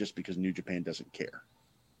chance. It's just because New Japan doesn't care.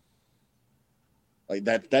 Like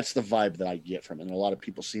that's the vibe that I get from it. And a lot of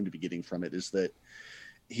people seem to be getting from it, is that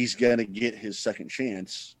he's going to get his second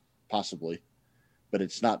chance, possibly, but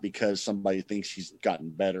it's not because somebody thinks he's gotten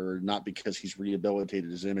better, or not because he's rehabilitated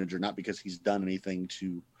his image, or not because he's done anything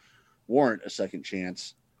to warrant a second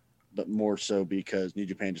chance, but more so because New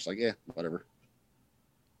Japan just like, whatever.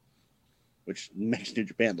 Which makes New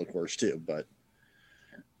Japan look worse too, but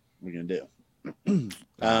what are we going to do?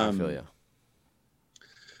 I feel you.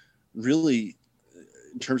 Really,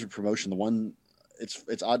 in terms of promotion,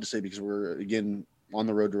 it's odd to say because we're, again, on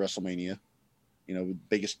the road to WrestleMania.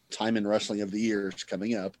 biggest time in wrestling of the year is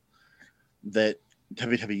coming up, that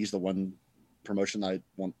WWE is the one promotion I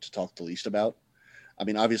want to talk the least about. I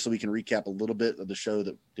mean, obviously we can recap a little bit of the show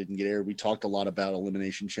that didn't get aired. We talked a lot about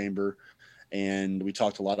Elimination Chamber, and we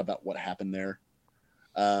talked a lot about what happened there.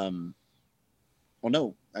 Well,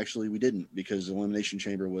 no, actually we didn't, because Elimination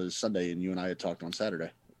Chamber was Sunday and you and I had talked on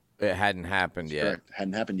Saturday. It hadn't happened yet. Correct.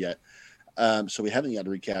 Hadn't happened yet. So we haven't got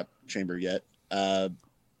to recap Chamber yet.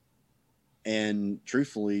 And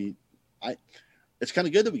truthfully, it's kind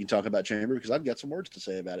of good that we can talk about Chamber, because I've got some words to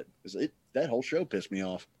say about it. Because that whole show pissed me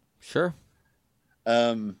off. Sure.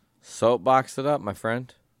 Soapbox it up, my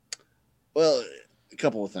friend. Well, a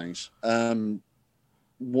couple of things.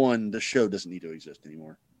 One, the show doesn't need to exist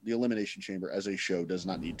anymore. The Elimination Chamber as a show does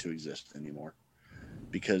not need to exist anymore,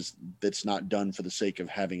 because it's not done for the sake of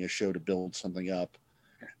having a show to build something up.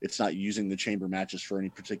 It's not using the chamber matches for any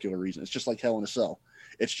particular reason. It's just like Hell in a Cell.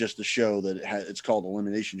 It's just a show that it's called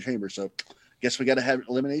Elimination Chamber. So guess we got to have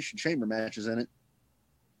Elimination Chamber matches in it.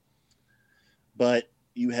 But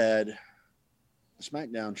you had the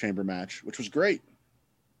SmackDown Chamber match, which was great.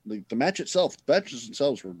 The matches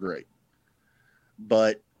themselves were great.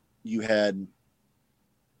 But you had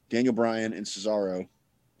Daniel Bryan and Cesaro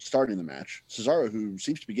starting the match. Cesaro, who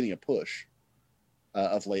seems to be getting a push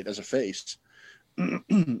of late as a face,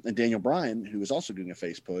 and Daniel Bryan, who is also getting a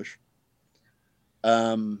face push,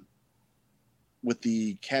 with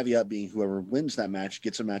the caveat being whoever wins that match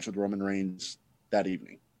gets a match with Roman Reigns that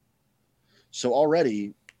evening. So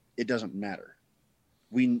already it doesn't matter.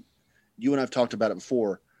 You and I've talked about it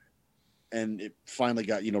before, and it finally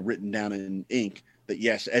got written down in ink that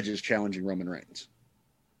yes, Edge is challenging Roman Reigns.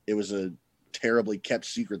 It was a terribly kept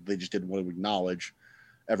secret that they just didn't want to acknowledge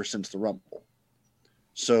ever since the Rumble.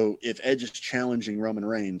 So if Edge is challenging Roman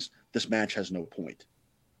Reigns, this match has no point.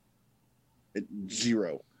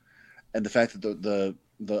 Zero. And the fact that the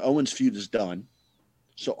Owens feud is done,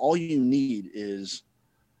 so all you need is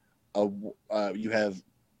you have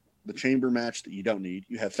the chamber match that you don't need.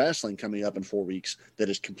 You have Fastlane coming up in 4 weeks that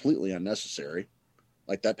is completely unnecessary.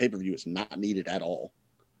 Like, that pay-per-view is not needed at all.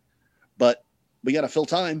 But we got to fill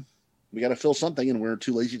time. We got to fill something, and we're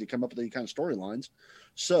too lazy to come up with any kind of storylines.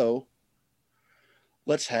 So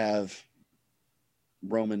let's have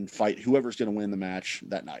Roman fight whoever's going to win the match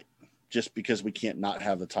that night, just because we can't not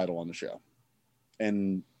have the title on the show.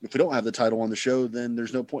 And if we don't have the title on the show, then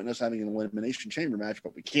there's no point in us having an Elimination Chamber match,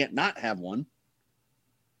 but we can't not have one.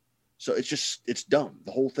 So it's dumb,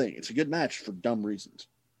 the whole thing. It's a good match for dumb reasons.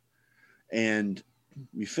 And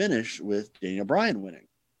we finish with Daniel Bryan winning.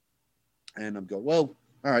 And I'm going, well,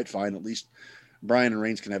 all right, fine. At least Bryan and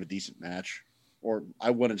Reigns can have a decent match. Or I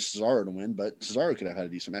wanted Cesaro to win, but Cesaro could have had a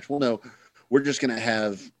decent match. Well, no, we're just going to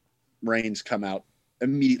have Reigns come out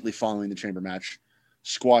immediately following the chamber match,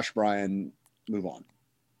 squash Bryan, move on.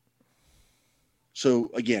 So,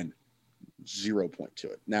 again, 0 point to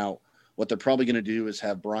it. Now, what they're probably going to do is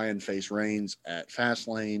have Bryan face Reigns at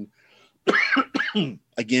Fastlane.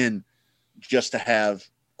 Again, just to have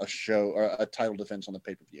a show or a title defense on the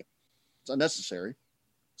pay-per-view. It's unnecessary.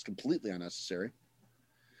 It's completely unnecessary.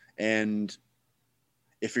 And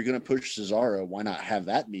if you're going to push Cesaro, why not have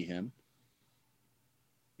that be him?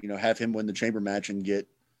 Have him win the chamber match and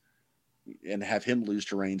have him lose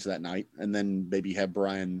to Reigns that night, and then maybe have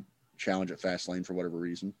Bryan challenge at Fastlane for whatever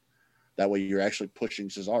reason. That way you're actually pushing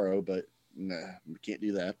Cesaro, but nah, we can't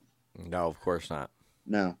do that. No, of course not.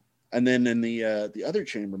 No. And then in the other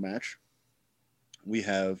chamber match, we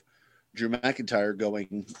have Drew McIntyre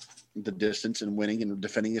going the distance and winning and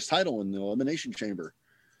defending his title in the Elimination Chamber,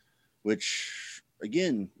 which,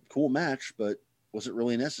 again, cool match, but was it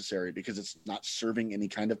really necessary? Because it's not serving any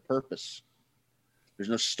kind of purpose. There's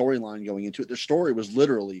no storyline going into it. The story was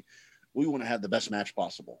literally, we want to have the best match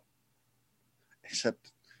possible.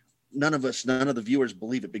 Except none of the viewers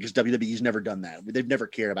believe it, because WWE's never done that. They've never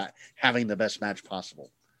cared about having the best match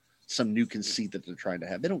possible. Some new conceit that they're trying to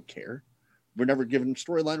have. They don't care. We're never given them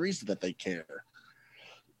storyline reason that they care.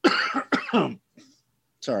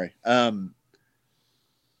 Sorry.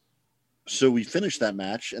 So we finish that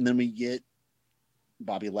match, and then we get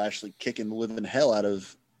Bobby Lashley kicking the living hell out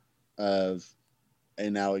of a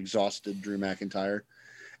now exhausted Drew McIntyre.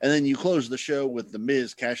 And then you close the show with The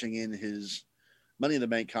Miz cashing in his Money in the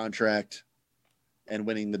Bank contract and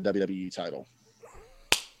winning the WWE title.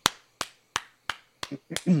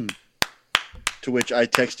 To which I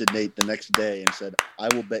texted Nate the next day and said, I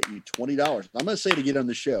will bet you $20. I'm going to say it again on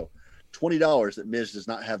the show. $20 that Miz does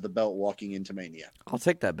not have the belt walking into Mania. I'll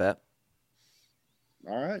take that bet.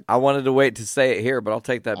 All right. I wanted to wait to say it here, but I'll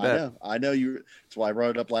take that bet. I know you. That's why I brought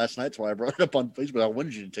it up last night. That's why I brought it up on Facebook. I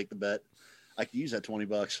wanted you to take the bet. I could use that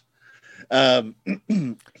 $20.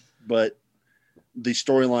 But the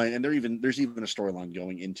storyline, and there's even a storyline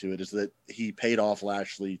going into it, is that he paid off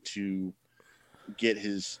Lashley to get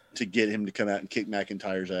him to come out and kick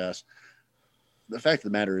McIntyre's ass. The fact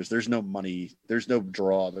of the matter is, there's no money, there's no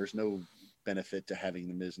draw, there's no benefit to having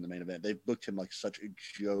the Miz in the main event. They've booked him like such a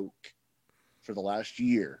joke for the last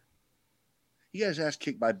year. He got his ass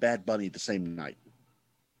kicked by Bad Bunny the same night.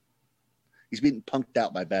 He's being punked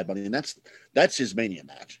out by Bad Bunny, and that's his Mania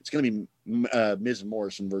match. It's going to be Miz and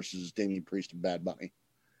Morrison versus Damian Priest and Bad Bunny.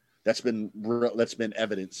 That's been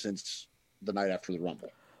evident since the night after the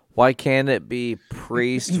Rumble. Why can't it be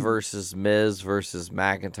Priest versus Miz versus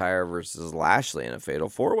McIntyre versus Lashley in a fatal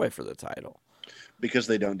 4-way for the title? Because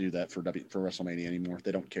they don't do that for WrestleMania anymore.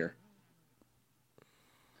 They don't care.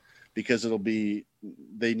 Because it'll be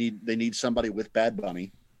they need somebody with Bad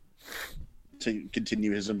Bunny to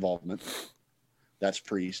continue his involvement. That's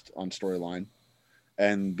Priest on storyline.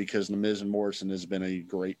 And because The Miz and Morrison has been a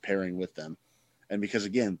great pairing with them. And because,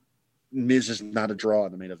 again, Miz is not a draw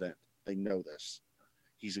in the main event. They know this.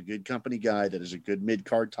 He's a good company guy that is a good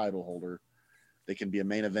mid-card title holder. They can be a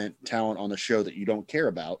main event talent on the show that you don't care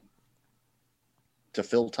about to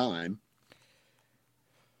fill time.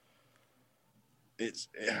 If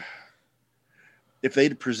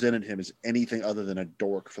they'd presented him as anything other than a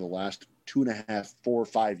dork for the last 2.5, 4,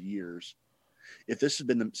 5 years, if this had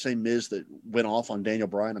been the same Miz that went off on Daniel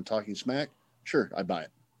Bryan, I'm talking smack, sure, I'd buy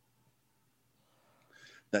it.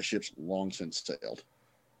 That ship's long since sailed.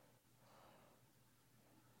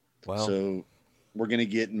 Well, so we're going to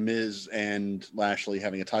get Miz and Lashley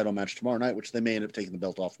having a title match tomorrow night, which they may end up taking the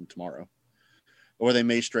belt off from tomorrow. Or they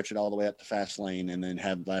may stretch it all the way up to Fastlane and then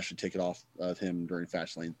have Lashley take it off of him during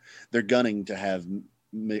Fastlane. They're gunning to have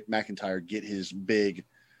McIntyre get his big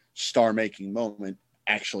star-making moment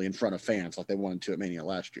actually in front of fans like they wanted to at Mania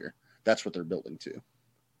last year. That's what they're building to.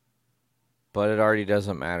 But it already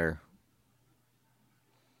doesn't matter.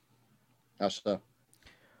 How so?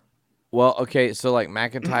 Well, okay, so like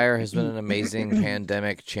McIntyre has been an amazing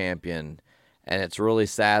pandemic champion, and it's really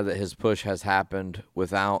sad that his push has happened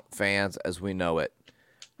without fans as we know it.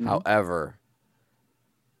 Mm-hmm. However,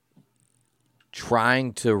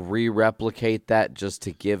 trying to replicate that just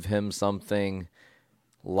to give him something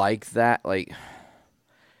like that, like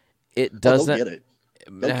it doesn't. They'll get it.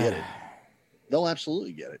 They'll get it. They'll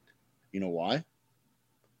absolutely get it. You know why?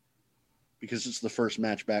 Because it's the first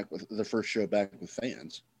match back with the first show back with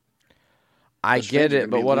fans. I get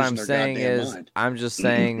it, but what I'm saying is, I'm just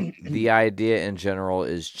saying the idea in general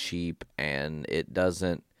is cheap, and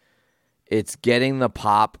it's getting the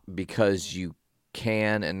pop because you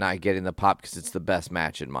can and not getting the pop because it's the best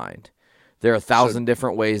match in mind. There are 1,000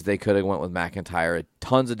 different ways they could have went with McIntyre,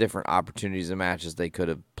 tons of different opportunities and matches they could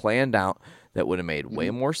have planned out that would have made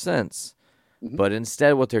way more sense. Mm-hmm. But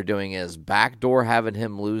instead what they're doing is backdoor having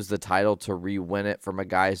him lose the title to re-win it from a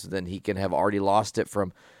guy so then he can have already lost it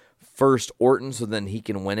from first Orton, so then he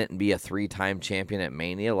can win it and be a 3-time champion at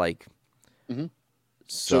Mania. Like,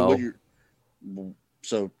 so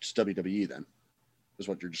it's WWE then, is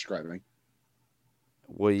what you're describing.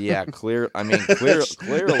 Well, yeah, clearly.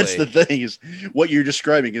 Clearly, that's the thing is what you're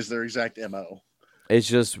describing is their exact MO. It's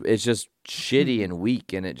just shitty and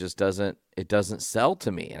weak, and it doesn't sell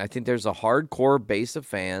to me. And I think there's a hardcore base of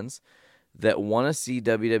fans that want to see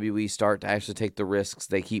WWE start to actually take the risks.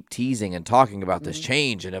 They keep teasing and talking about this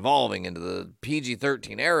change and evolving into the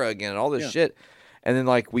PG-13 era again and all this shit. And then,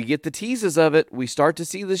 like, we get the teases of it. We start to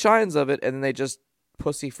see the shines of it. And then they just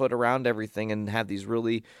pussyfoot around everything and have these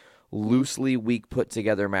really loosely weak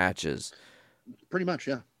put-together matches. Pretty much,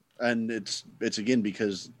 yeah. And it's again,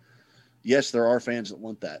 because, yes, there are fans that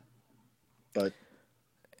want that. But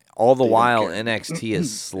all the while, NXT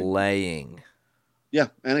is slaying. Yeah,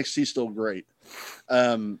 NXT is still great.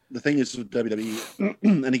 The thing is with WWE,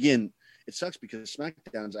 and again, it sucks because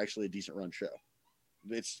SmackDown is actually a decent run show.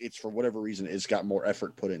 It's for whatever reason, it's got more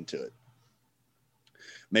effort put into it.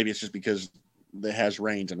 Maybe it's just because it has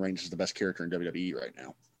Reigns, and Reigns is the best character in WWE right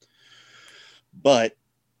now. But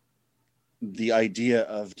the idea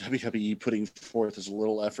of WWE putting forth as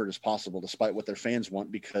little effort as possible, despite what their fans want,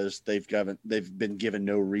 because they've been given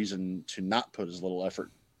no reason to not put as little effort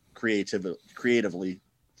creatively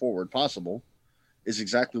forward possible, is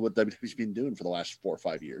exactly what WWE's been doing for the last 4 or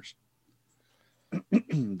 5 years.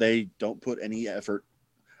 They don't put any effort.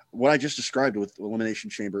 What I just described with Elimination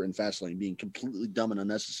Chamber and Fastlane being completely dumb and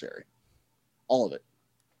unnecessary, all of it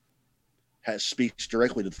speaks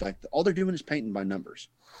directly to the fact that all they're doing is painting by numbers.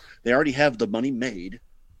 They already have the money made.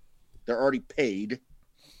 They're already paid.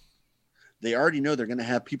 They already know they're going to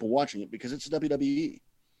have people watching it because it's WWE.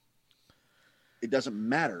 It doesn't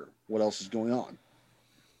matter what else is going on.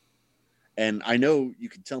 And I know you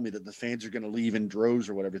can tell me that the fans are going to leave in droves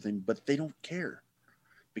or whatever thing, but they don't care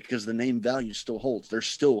because the name value still holds. They're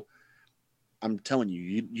still, I'm telling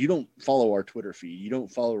you, you don't follow our Twitter feed. You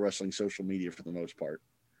don't follow wrestling social media for the most part.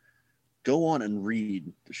 Go on and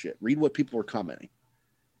read the shit. Read what people are commenting.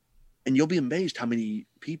 And you'll be amazed how many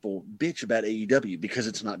people bitch about AEW because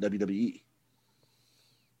it's not WWE.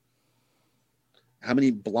 How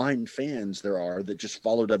many blind fans there are that just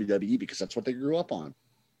follow WWE because that's what they grew up on.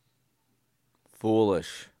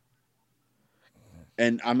 Foolish.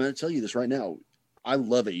 And I'm going to tell you this right now. I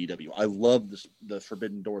love AEW. I love this, the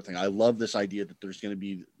Forbidden Door thing. I love this idea that there's going to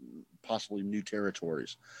be possibly new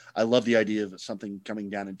territories. I love the idea of something coming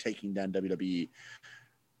down and taking down WWE.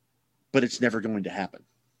 But it's never going to happen.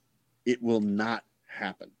 It will not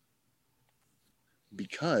happen.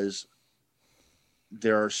 Because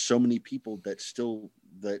there are so many people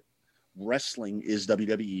that wrestling is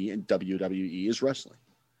WWE and WWE is wrestling.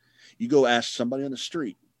 You go ask somebody on the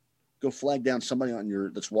street, go flag down somebody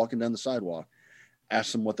that's walking down the sidewalk,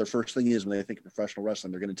 ask them what their first thing is when they think of professional wrestling.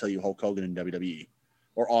 They're going to tell you Hulk Hogan and WWE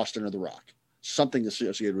or Austin or The Rock, something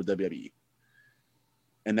associated with WWE.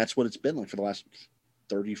 And that's what it's been like for the last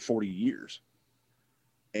 30, 40 years.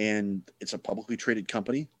 And it's a publicly traded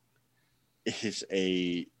company. It is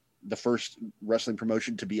the first wrestling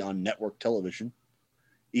promotion to be on network television,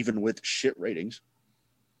 even with shit ratings.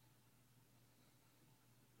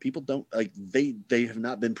 People don't like they have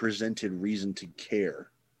not been presented reason to care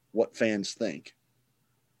what fans think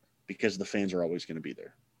because the fans are always going to be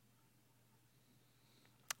there.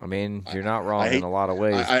 I mean, you're not wrong in a lot of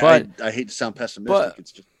ways, but I hate to sound pessimistic.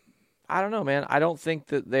 It's just I don't know, man. I don't think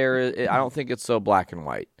that I don't think it's so black and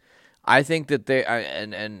white. I think that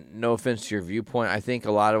and no offense to your viewpoint, I think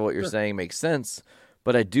a lot of what you're saying makes sense,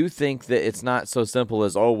 but I do think that it's not so simple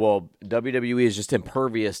as, oh, well, WWE is just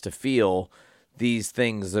impervious to feel these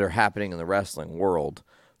things that are happening in the wrestling world.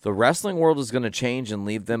 The wrestling world is going to change and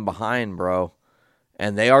leave them behind, bro.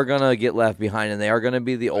 And they are going to get left behind, and they are going to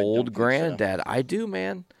be the old granddad. So. I do,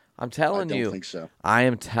 man. I'm telling you. I don't think so. I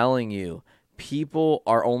am telling you. People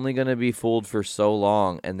are only going to be fooled for so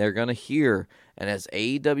long, and they're going to hear. And as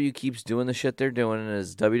AEW keeps doing the shit they're doing, and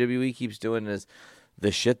as WWE keeps doing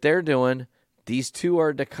the shit they're doing, these two are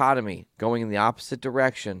a dichotomy going in the opposite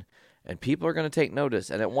direction. And people are going to take notice.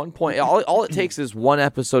 And at one point, all it takes is one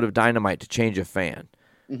episode of Dynamite to change a fan.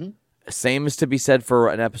 Mm-hmm. Same is to be said for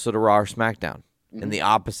an episode of Raw or SmackDown in the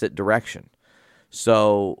opposite direction.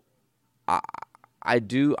 So I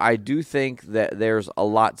do think that there's a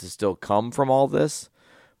lot to still come from all this,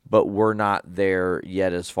 but we're not there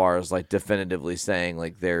yet as far as like definitively saying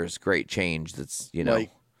like there's great change that's, you know.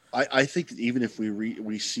 I think that even if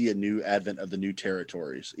we see a new advent of the new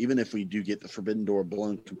territories, even if we do get the Forbidden Door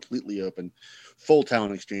blown completely open, full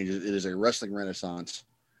talent exchanges, it is a wrestling renaissance.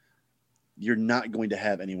 You're not going to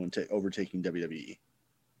have anyone overtaking WWE.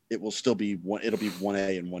 It will still be it'll be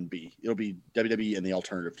 1A and 1B. It'll be WWE and the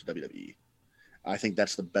alternative to WWE. I think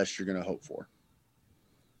that's the best you're going to hope for.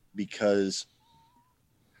 Because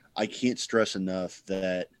I can't stress enough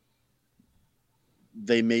that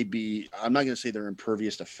they may be, I'm not going to say they're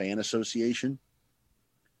impervious to fan association.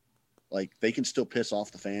 Like, they can still piss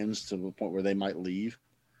off the fans to the point where they might leave,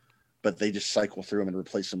 but they just cycle through them and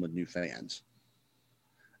replace them with new fans.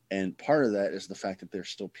 And part of that is the fact that they're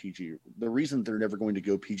still PG. The reason they're never going to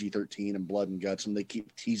go PG-13 and blood and guts and they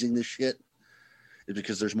keep teasing this shit is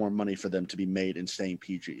because there's more money for them to be made in staying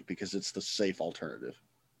PG, because it's the safe alternative.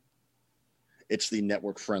 It's the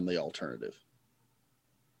network-friendly alternative.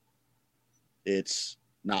 It's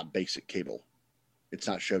not basic cable. It's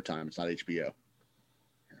not Showtime. It's not HBO.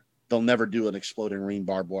 They'll never do an exploding ring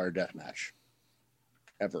barbed wire death match.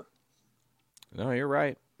 Ever. No, you're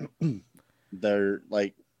right. They're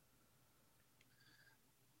like,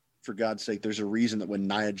 for God's sake, there's a reason that when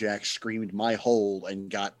Nia Jax screamed "my hole"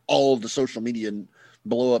 and got all of the social media and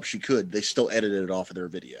blow up she could, they still edited it off of their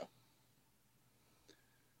video.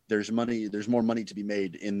 There's more money to be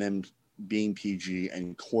made in them being PG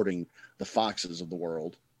and courting the Foxes of the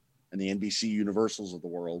world and the NBC Universals of the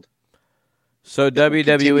world. So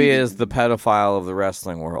WWE is the pedophile of the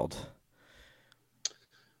wrestling world.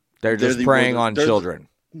 They're just preying on children.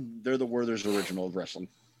 They're the Werther's original of wrestling.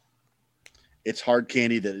 It's hard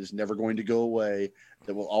candy that is never going to go away,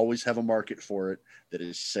 that will always have a market for it, that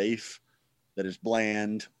is safe, that is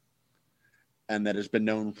bland, and that has been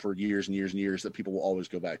known for years and years and years, that people will always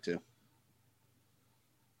go back to.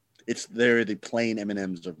 They're the plain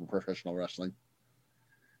M&Ms of professional wrestling.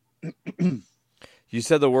 You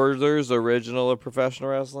said the Werther's original of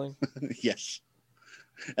professional wrestling? Yes.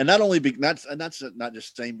 And not only not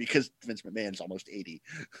just saying because Vince McMahon's almost 80.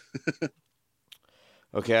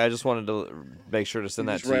 Okay, I just wanted to make sure to send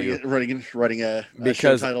that to you. Writing a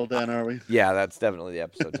show title down, are we? Yeah, that's definitely the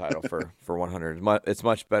episode title for 100. It's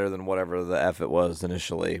much better than whatever the F it was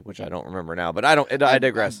initially, which I don't remember now. But I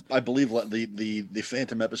digress. I believe the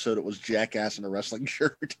Phantom episode, it was Jackass in a wrestling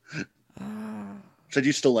shirt. Said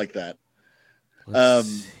you still like that?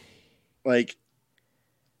 Like,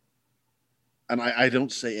 and I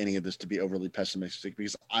don't say any of this to be overly pessimistic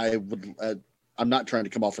because I'm not trying to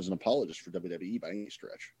come off as an apologist for WWE by any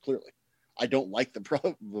stretch. Clearly, I don't like the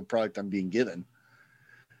product I'm being given,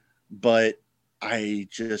 but I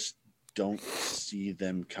just don't see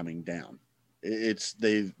them coming down.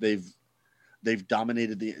 They've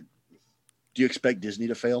dominated the. Do you expect Disney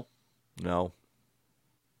to fail? No.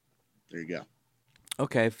 There you go.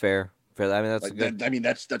 Okay, fair. I mean, that's good.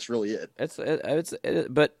 That's really it.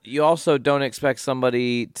 But you also don't expect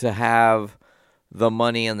somebody to have the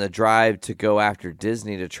money and the drive to go after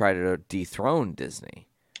Disney to try to dethrone Disney.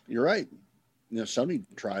 You're right. Sony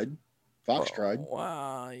tried, Fox tried.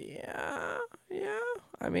 Wow, yeah.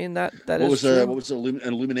 I mean that what is was true. What was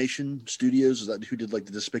Illumination Studios? Is that who did like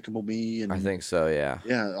the Despicable Me? And I think so. Yeah.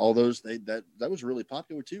 Yeah, all those. That was really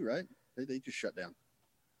popular too, right? They just shut down.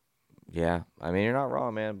 Yeah, I mean you're not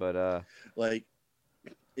wrong, man. But like,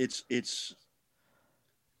 it's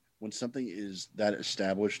when something is that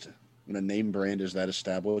established. When a name brand is that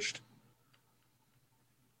established,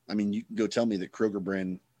 I mean, you can go tell me that Kroger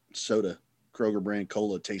brand soda, Kroger brand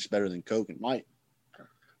cola tastes better than Coke. It might,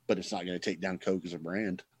 but it's not going to take down Coke as a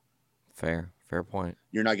brand. Fair point.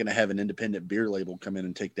 You're not going to have an independent beer label come in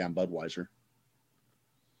and take down Budweiser.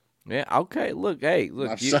 Yeah. Okay. Look. Hey.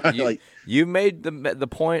 Look. Sorry, you made the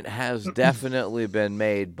point has definitely been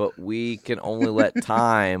made, but we can only let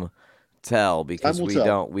time tell because we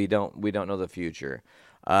don't know the future.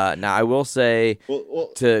 Now I will say I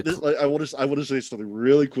want to say something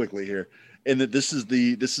really quickly here, and that this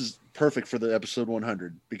is perfect for the episode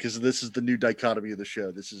 100 because this is the new dichotomy of the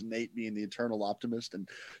show. This is Nate being the eternal optimist, and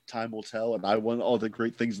time will tell, and I want all the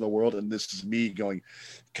great things in the world, and this is me going,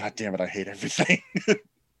 God damn it, I hate everything.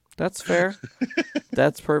 That's fair.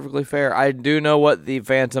 That's perfectly fair. I do know what the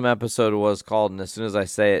Phantom episode was called, and as soon as I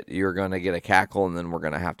say it, you're going to get a cackle, and then we're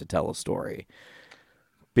going to have to tell a story.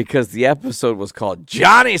 Because the episode was called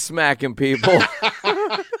Johnny Smacking People.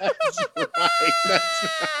 That's right.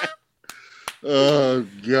 Oh,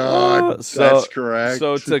 God. That's correct.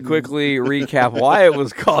 So to quickly recap why it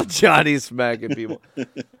was called Johnny Smacking People.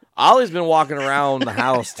 Ollie's been walking around the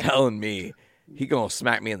house telling me he going to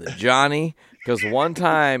smack me in the Johnny. Because one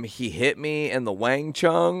time he hit me in the Wang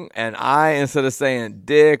Chung, and I, instead of saying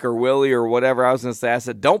Dick or Willie or whatever I was going to say, I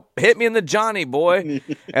said, don't hit me in the Johnny, boy.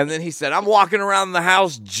 And then he said, I'm walking around the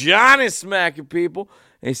house Johnny smacking people.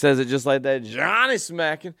 And he says it just like that, Johnny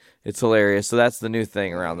smacking. It's hilarious. So that's the new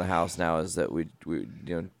thing around the house now is that we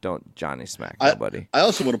don't Johnny smack nobody. I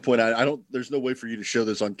also want to point out, there's no way for you to show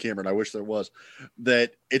this on camera, and I wish there was,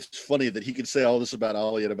 that it's funny that he can say all this about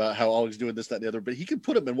Ollie and about how Ollie's doing this, that, and the other, but he can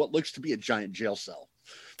put him in what looks to be a giant jail cell.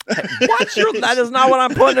 That is not what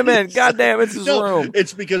I'm putting him in. God damn, it's his room.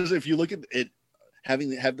 It's because if you look at it, have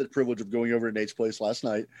the privilege of going over to Nate's place last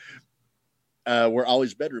night, where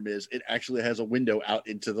Ollie's bedroom is, it actually has a window out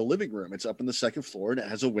into the living room. It's up on the second floor, and it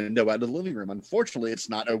has a window out of the living room. Unfortunately, it's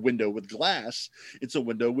not a window with glass. It's a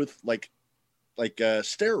window with like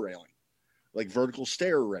stair railing, like vertical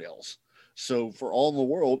stair rails. So for all in the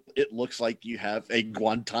world, it looks like you have a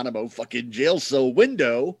Guantanamo fucking jail cell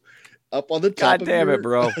window up on the top God damn it,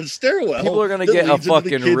 bro. Stairwell. People are going to get a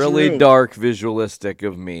fucking really dark visualistic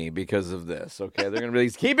of me because of this, okay? They're going to be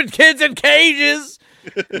like, keeping kids in cages.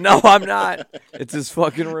 No, I'm not. It's his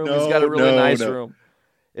fucking room. He's got a really nice room.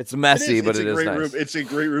 It's messy, but it is nice. Room. It's a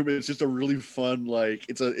great room. It's just a really fun,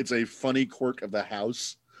 it's a funny quirk of the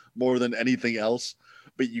house more than anything else.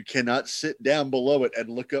 But you cannot sit down below it and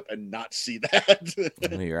look up and not see that.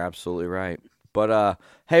 You're absolutely right. But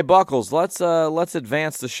hey, Buckles, let's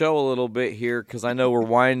advance the show a little bit here because I know we're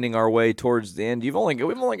winding our way towards the end. We've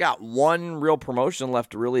only got one real promotion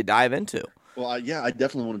left to really dive into. Well, I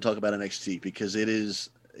definitely want to talk about NXT because it's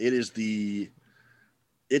the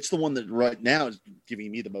one that right now is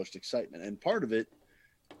giving me the most excitement, and part of it,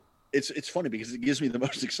 it's funny because it gives me the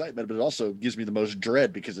most excitement, but it also gives me the most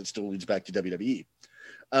dread because it still leads back to WWE.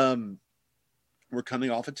 We're coming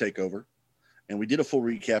off a takeover. And we did a full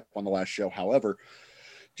recap on the last show. However,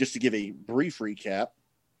 just to give a brief recap,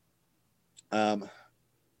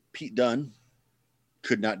 Pete Dunne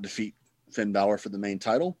could not defeat Finn Balor for the main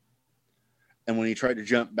title. And when he tried to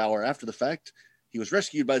jump Balor after the fact, he was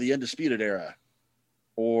rescued by the Undisputed Era.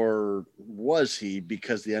 Or was he,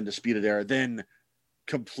 because the Undisputed Era then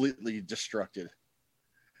completely destructed?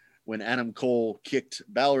 when Adam Cole kicked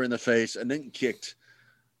Balor in the face and then kicked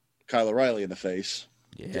Kyle O'Reilly in the face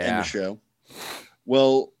to end the show.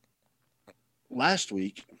 Well, last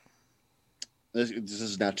week, this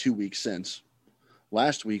is now 2 weeks since.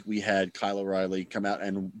 Last week, we had Kyle O'Reilly come out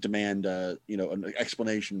and demand, an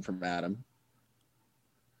explanation from Adam,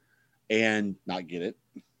 and not get it.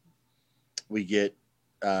 We get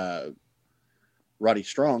Roddy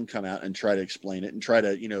Strong come out and try to explain it and try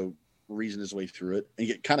to, reason his way through it, and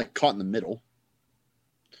get kind of caught in the middle.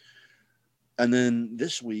 And then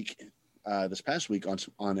this past week on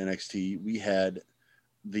NXT, we had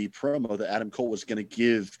the promo that Adam Cole was going to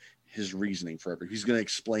give his reasoning for everything. He's going to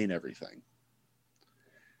explain everything.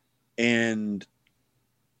 And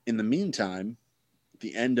in the meantime, at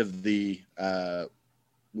the end of the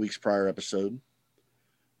week's prior episode,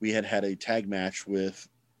 we had a tag match with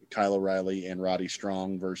Kyle O'Reilly and Roddy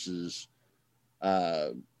Strong versus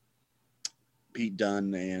Pete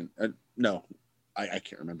Dunne and I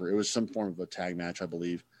can't remember. It was some form of a tag match, I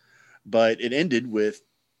believe. But it ended with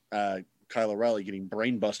Kyle O'Reilly getting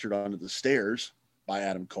brainbusted onto the stairs by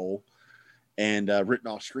Adam Cole and written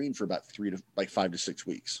off screen for about 5 to 6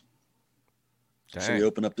 weeks. Dang. So we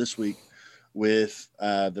open up this week with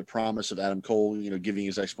the promise of Adam Cole, giving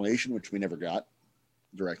his explanation, which we never got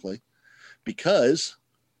directly, because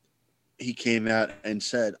he came out and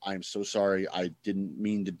said, "I'm so sorry. I didn't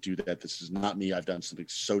mean to do that. This is not me. I've done something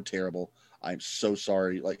so terrible. I'm so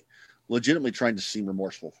sorry." Like, legitimately trying to seem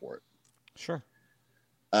remorseful for it. Sure.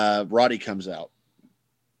 Roddy comes out,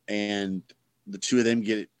 and the two of them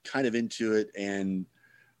get kind of into it and,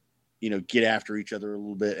 get after each other a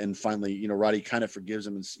little bit. And finally, Roddy kind of forgives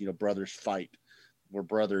him and, brothers fight. We're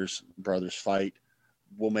brothers. Brothers fight.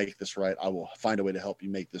 We'll make this right. I will find a way to help you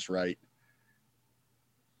make this right.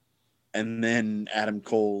 And then Adam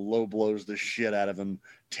Cole low blows the shit out of him,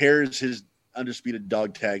 tears his undisputed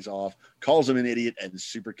dog tags off, calls him an idiot, and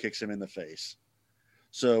super kicks him in the face.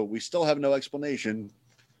 So we still have no explanation,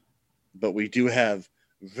 but we do have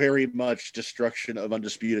very much destruction of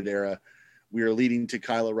Undisputed Era. We are leading to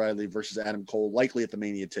Kyle O'Reilly versus Adam Cole, likely at the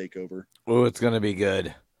Mania TakeOver. Oh, it's going to be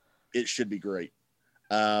good. It should be great.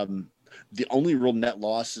 The only real net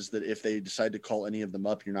loss is that if they decide to call any of them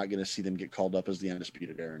up, you're not going to see them get called up as the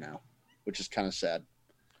Undisputed Era now, which is kind of sad.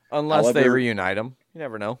 Unless they reunite them. You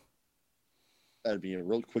never know. That'd be a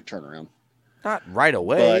real quick turnaround. Not right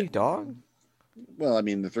away, dog. Well, I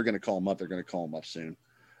mean, if they're going to call them up, they're going to call them up soon.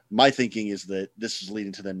 My thinking is that this is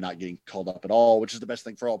leading to them not getting called up at all, which is the best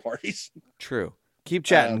thing for all parties. True. Keep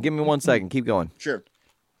chatting. Give me 1 second. Keep going. Sure.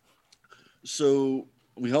 So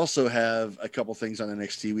we also have a couple things on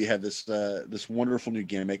NXT. We have this wonderful new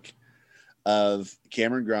gimmick of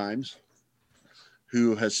Cameron Grimes,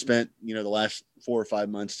 who has spent, the last 4 or 5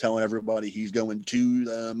 months telling everybody he's going to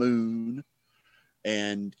the moon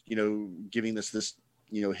and, giving this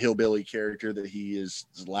hillbilly character that he is,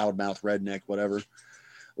 this loudmouth redneck, whatever.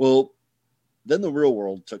 Well, then the real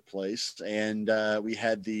world took place, and we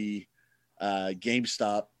had the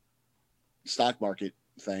GameStop stock market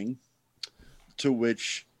thing, to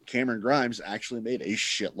which Cameron Grimes actually made a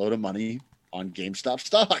shitload of money on GameStop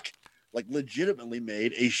stock. Like, legitimately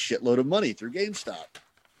made a shitload of money through GameStop.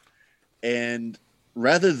 And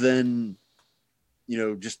rather than,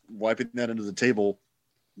 just wiping that under the table,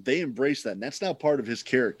 they embrace that. And that's now part of his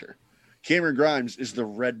character. Cameron Grimes is the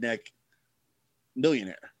redneck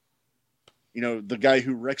millionaire. The guy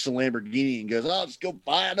who wrecks a Lamborghini and goes, "Oh, let's go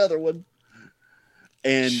buy another one."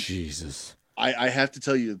 And Jesus. I have to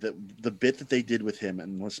tell you that the bit that they did with him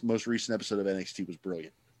in this most recent episode of NXT was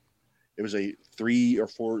brilliant. It was a 3 or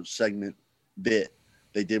 4 segment bit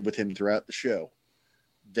they did with him throughout the show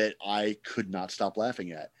that I could not stop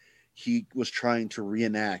laughing at. He was trying to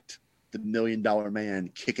reenact the $1 Million Man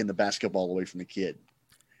kicking the basketball away from the kid.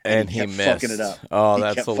 And he kept missed. Fucking it up. Oh, he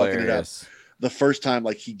that's kept fucking it up. hilarious. The first time,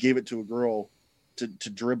 he gave it to a girl to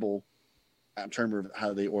dribble. I'm trying to remember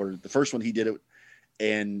how they ordered. The first one he did it,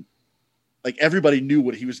 and everybody knew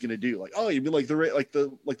what he was going to do. Like, oh, you mean like the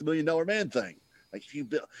 $1 Million Man thing? Like, if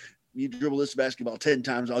you dribble this basketball 10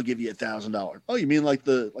 times, I'll give you $1,000. Oh, you mean like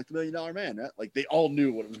the $1 Million Man? Right? Like, they all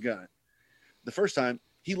knew what it was going. The first time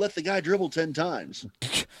he let the guy dribble 10 times,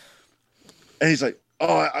 and he's like,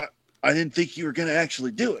 "Oh, I didn't think you were going to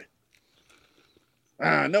actually do it.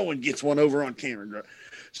 No one gets one over on Cameron."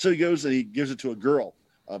 So he goes and he gives it to a girl,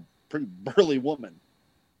 a pretty burly woman.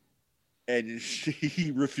 And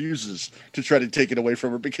he refuses to try to take it away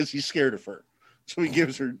from her because he's scared of her. So he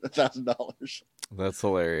gives her $1,000. That's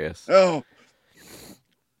hilarious. Oh.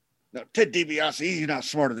 No, Ted DiBiase, he's not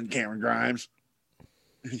smarter than Cameron Grimes.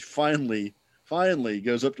 He finally finally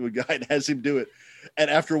goes up to a guy and has him do it. And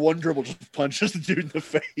after one dribble, just punches the dude in the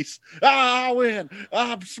face. I win.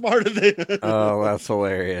 I'm smarter than. Oh, that's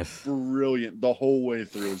hilarious. Brilliant. The whole way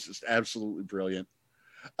through is just absolutely brilliant.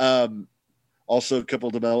 Also, a couple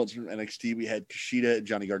of developments from NXT. We had Kushida and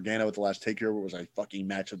Johnny Gargano at the last takeover. It was a fucking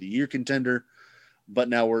match of the year contender. But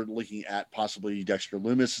now we're looking at possibly Dexter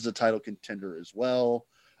Lumis as a title contender as well.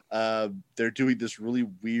 They're doing this really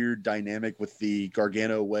weird dynamic with the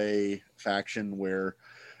Gargano Way faction where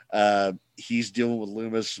he's dealing with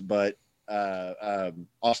Lumis, but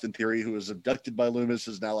Austin Theory, who was abducted by Lumis,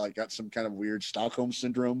 has now like got some kind of weird Stockholm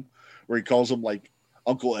syndrome where he calls him like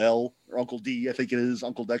Uncle L or Uncle D, I think it is,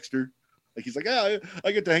 Uncle Dexter. Like he's like, I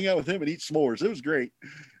get to hang out with him and eat s'mores. It was great.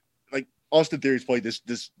 Like Austin Theory's played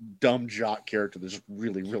this dumb jock character that's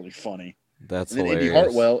really, really funny. That's and then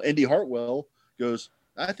hilarious. Indy Hartwell goes,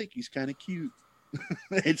 I think he's kind of cute.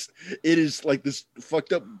 It is like this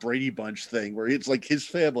fucked up Brady Bunch thing where it's like his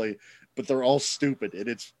family, but they're all stupid, and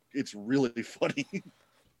it's really funny.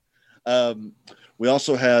 We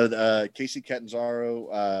also had Casey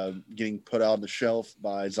Catanzaro getting put out on the shelf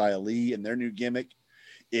by Xia Li and their new gimmick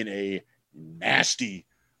in a nasty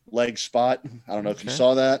leg spot. I don't know if you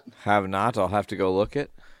saw that. Have not. I'll have to go look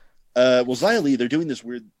it. Well, Xia Li, they're doing this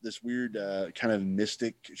weird kind of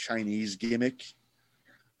mystic Chinese gimmick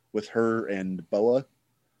with her and Boa,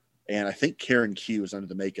 and I think Karen Q is under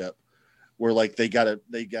the makeup, where like they got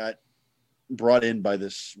brought in by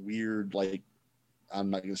this weird, like, I'm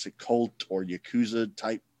not gonna say cult or Yakuza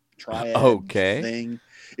type triad thing.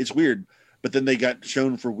 It's weird, but then they got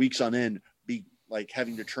shown for weeks on end be like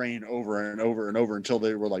having to train over and over and over until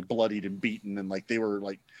they were like bloodied and beaten, and like they were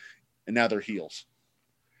like, and now they're heels.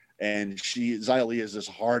 And Xia Li is this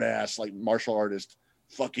hard ass like martial artist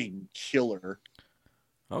fucking killer.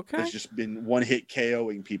 Okay. Has just been one hit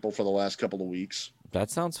KOing people for the last couple of weeks. That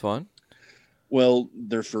sounds fun. Well,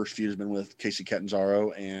 their first feud has been with Casey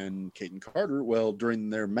Catanzaro and Kaden Carter. Well, during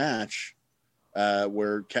their match,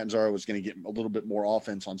 where Catanzaro was going to get a little bit more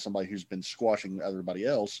offense on somebody who's been squashing everybody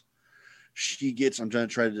else, she gets, I'm going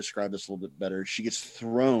to try to describe this a little bit better. She gets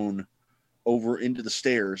thrown over into the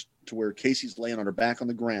stairs to where Casey's laying on her back on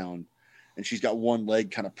the ground, and she's got one leg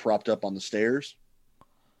kind of propped up on the stairs.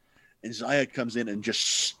 And Xia comes in and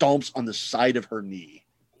just stomps on the side of her knee.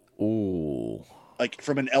 Ooh. Like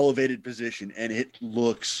from an elevated position, and it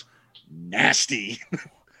looks nasty.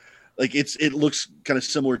 Like it looks kind of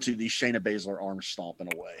similar to the Shayna Baszler arm stomp in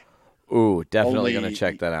a way. Ooh, definitely going to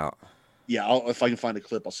check that out. Yeah, if I can find a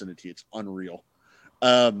clip, I'll send it to you. It's unreal.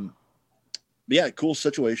 But yeah, cool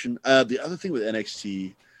situation. The other thing with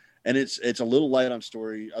NXT, and it's a little light on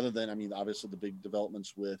story, other than, I mean, obviously the big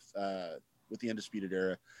developments with the Undisputed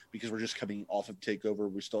Era, because we're just coming off of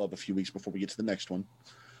TakeOver. We still have a few weeks before we get to the next one.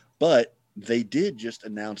 But they did just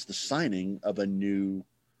announce the signing of a new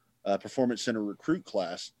Performance Center recruit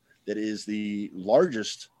class that is the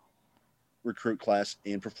largest recruit class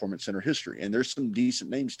in Performance Center history. And there's some decent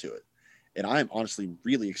names to it. And I'm honestly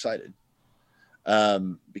really excited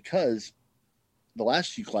because the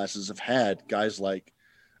last few classes have had guys like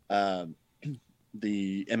the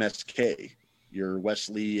MSK, your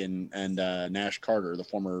Wesley and Nash Carter, the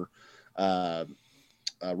former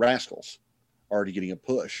Rascals, already getting a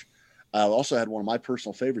push. Also had one of my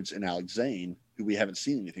personal favorites in Alex Zane, who we haven't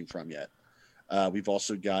seen anything from yet. We've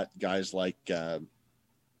also got guys like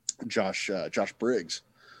Josh Briggs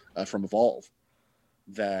from Evolve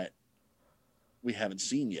that we haven't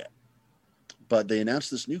seen yet. But they announced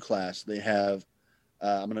this new class. They have,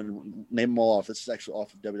 I'm going to name them all off. This is actually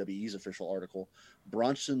off of WWE's official article.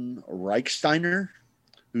 Bronson Reichsteiner,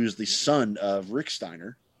 who's the son of Rick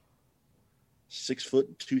Steiner, 6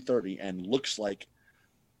 foot 230, and looks like,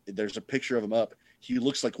 there's a picture of him up. He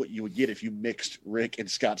looks like what you would get if you mixed Rick and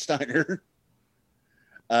Scott Steiner.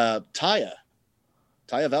 Taya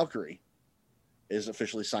Valkyrie is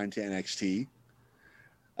officially signed to NXT.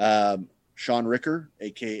 Sean Ricker,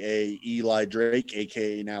 a.k.a. Eli Drake,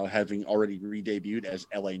 a.k.a. now having already re-debuted as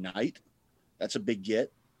LA Knight. That's a big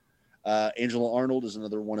get. Angela Arnold is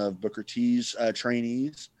another one of Booker T's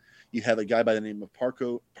trainees. You have a guy by the name of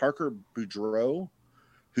Parker Boudreaux,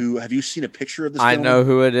 who, have you seen a picture of this I gentleman? know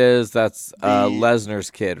who it is. That's Lesnar's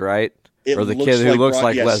kid, right? Or the kid who looks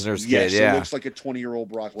like Lesnar's kid. Yeah, it looks like a 20-year-old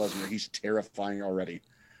Brock Lesnar. He's terrifying already.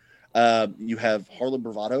 You have Harlan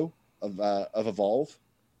Bravado of Evolve.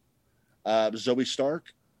 Zoe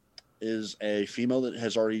Stark is a female that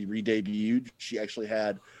has already re-debuted. She actually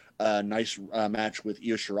had a nice match with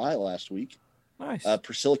Io Shirai last week. Nice.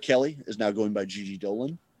 Priscilla Kelly is now going by Gigi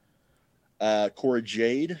Dolan. Cora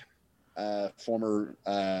Jade, former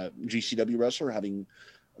GCW wrestler, having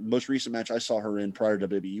most recent match I saw her in prior to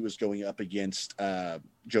WWE was going up against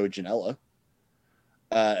Joey Janela,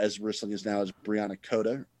 as wrestling is now as Brianna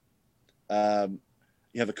Kota.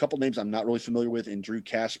 You have a couple names I'm not really familiar with in Drew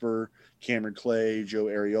Casper, Cameron Clay, Joe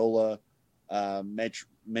Areola,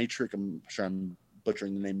 Matrix. I'm sure I'm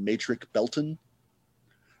butchering the name, Matrix Belton.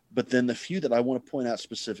 But then the few that I want to point out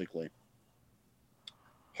specifically,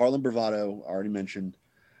 Harlan Bravado, I already mentioned.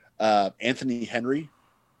 Anthony Henry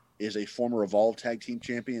is a former Evolve Tag Team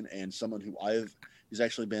Champion and someone who he's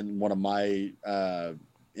actually been one of my,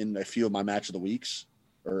 in a few of my Match of the Weeks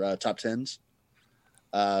or top tens.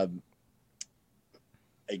 A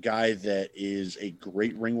guy that is a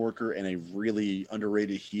great ring worker and a really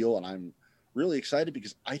underrated heel. And I'm really excited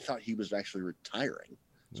because I thought he was actually retiring.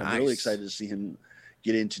 So I'm really excited to see him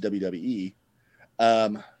get into WWE.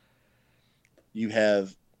 You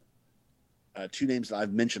have two names that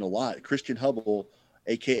I've mentioned a lot. Christian Hubble,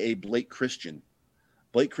 a.k.a. Blake Christian.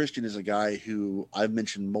 Blake Christian is a guy who I've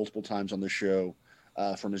mentioned multiple times on the show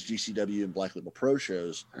from his GCW and Black Label Pro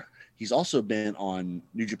shows. He's also been on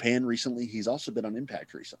New Japan recently. He's also been on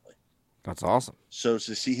Impact recently. That's awesome. So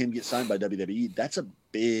to see him get signed by WWE, that's a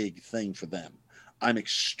big thing for them. I'm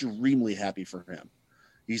extremely happy for him.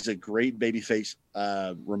 He's a great babyface.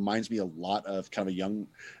 Reminds me a lot of kind of a young,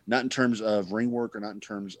 not in terms of ring work or not in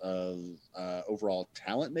terms of overall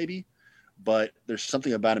talent maybe, but there's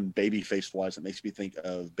something about him babyface wise that makes me think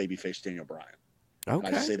of babyface Daniel Bryan. Okay.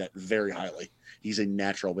 And I say that very highly. He's a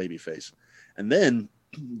natural babyface. And then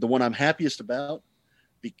the one I'm happiest about,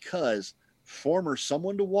 because former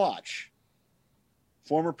someone to watch,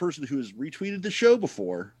 former person who has retweeted the show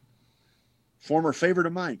before, former favorite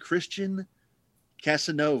of mine, Christian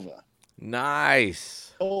Casanova.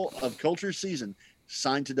 Nice. Of Culture Season,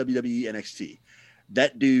 signed to WWE NXT.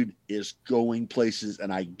 That dude is going places,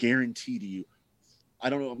 and I guarantee to you, I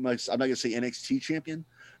don't know, I'm not going to say NXT champion.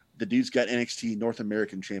 The dude's got NXT North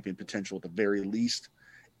American champion potential at the very least.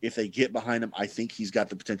 If they get behind him, I think he's got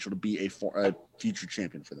the potential to be a future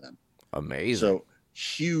champion for them. Amazing. So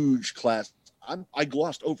huge class. I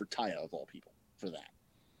glossed over Taya of all people for that.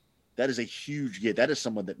 That is a huge get. That is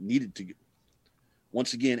someone that needed to.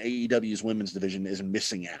 Once again, AEW's women's division is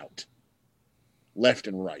missing out left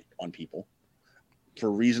and right on people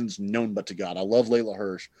for reasons known but to God. I love Layla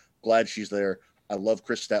Hirsch. Glad she's there. I love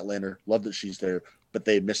Chris Statlander. Love that she's there. But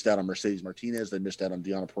they missed out on Mercedes Martinez. They missed out on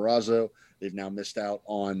Deonna Purrazzo. They've now missed out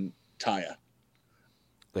on Taya.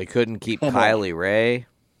 They couldn't keep Kylie Ray.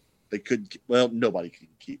 They could. Well, nobody can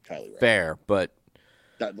keep Kylie Ray. Fair, but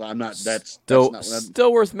I'm not. That's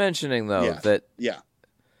still worth mentioning though. Yeah.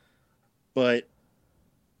 But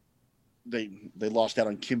they lost out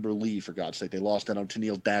on Kimberly, for God's sake. They lost out on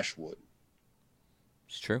Tennille Dashwood.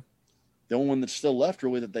 It's true. The only one that's still left,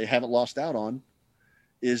 really, that they haven't lost out on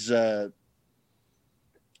is why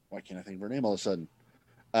can't I think of her name all of a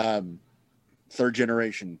sudden? Third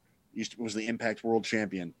generation was the Impact World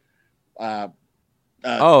Champion. Tessa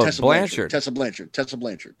Blanchard. Tessa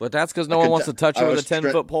Blanchard. But that's because no one wants to touch her with a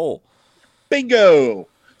 10-foot pole. Bingo.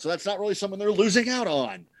 So that's not really someone they're losing out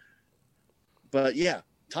on. But yeah,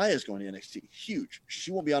 Taya's going to NXT. Huge.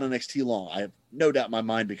 She won't be on NXT long. I have no doubt in my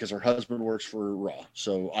mind because her husband works for Raw.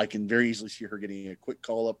 So I can very easily see her getting a quick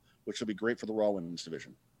call up, which will be great for the Raw Women's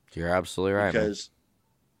division. You're absolutely right. Because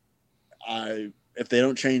if they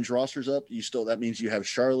don't change rosters up, that means you have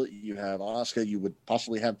Charlotte, you have Asuka, you would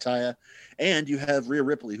possibly have Taya, and you have Rhea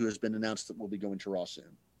Ripley, who has been announced that will be going to Raw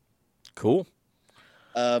soon. Cool.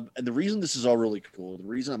 And the reason this is all really cool, the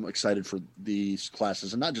reason I'm excited for these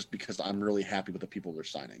classes, and not just because I'm really happy with the people they're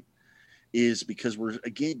signing, is because we're,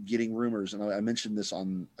 again, getting rumors, and I mentioned this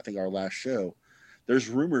on, I think, our last show. There's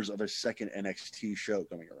rumors of a second NXT show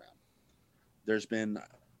coming around. There's been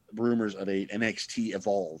rumors of a NXT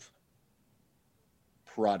Evolve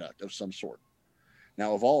product of some sort.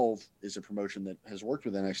 Now, Evolve is a promotion that has worked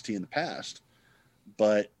with NXT in the past,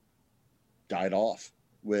 but died off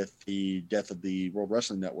with the death of the World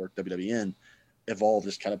Wrestling Network, WWN. Evolve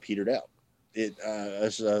just kind of petered out. It,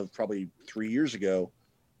 as of probably 3 years ago,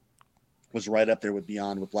 was right up there with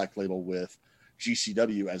Beyond, with Black Label, with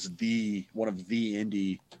GCW as one of the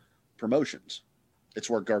indie promotions. It's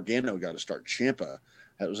where Gargano got to start. Ciampa,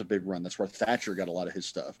 that was a big run. That's where Thatcher got a lot of his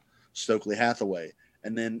stuff. Stokely Hathaway.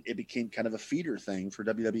 And then it became kind of a feeder thing for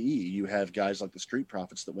WWE. You have guys like the Street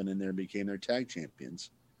Profits that went in there and became their tag champions.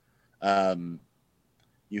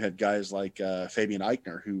 You had guys like Fabian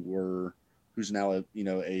Eichner, who's now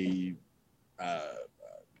a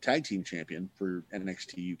tag team champion for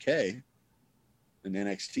NXT UK and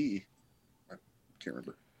NXT. I can't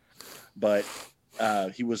remember, but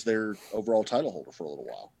he was their overall title holder for a little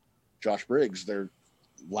while. Josh Briggs, their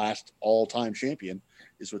last all-time champion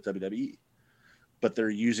is with WWE. But they're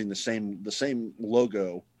using the same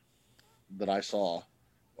logo that I saw.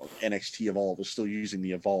 NXT Evolve is still using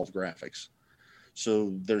the Evolve graphics.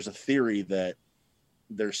 So there's a theory that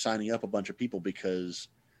they're signing up a bunch of people because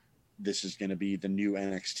this is going to be the new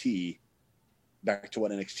NXT, back to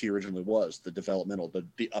what NXT originally was, the developmental,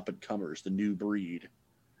 the up-and-comers, the new breed.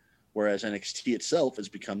 Whereas NXT itself has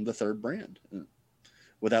become the third brand.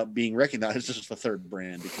 Without being recognized as the third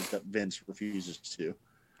brand because that Vince refuses to.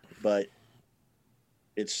 But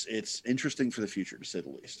it's interesting for the future, to say the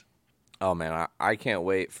least. Oh, man, I can't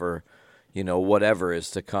wait for, whatever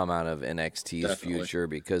is to come out of NXT's Definitely. future,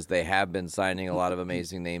 because they have been signing a lot of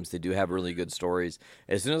amazing names. They do have really good stories.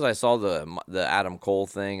 As soon as I saw the Adam Cole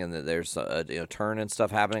thing and that there's a turn and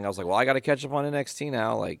stuff happening, I was like, well, I got to catch up on NXT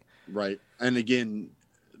now. Right. And again,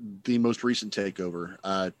 the most recent takeover,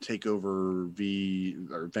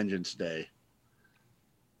 Vengeance Day,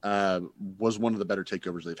 was one of the better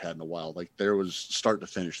takeovers they've had in a while. There was start to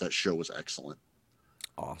finish, that show was excellent.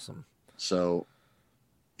 Awesome. So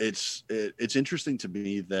it's interesting to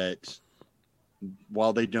me that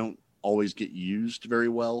while they don't always get used very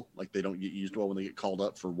well, they don't get used well when they get called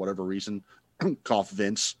up for whatever reason, cough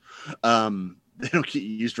Vince, they don't get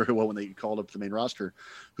used very well when they get called up to the main roster.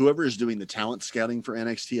 Whoever is doing the talent scouting for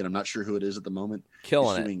NXT, and I'm not sure who it is at the moment,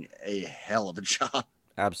 Killing is doing a hell of a job.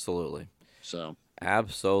 Absolutely. So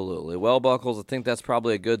Absolutely. Well, Buckles, I think that's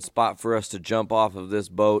probably a good spot for us to jump off of this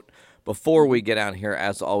boat. Before we get out here,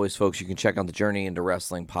 as always, folks, you can check out the Journey into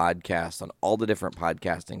Wrestling podcast on all the different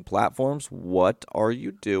podcasting platforms. What are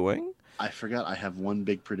you doing? I forgot I have one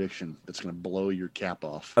big prediction that's going to blow your cap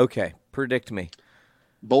off. Okay, predict me.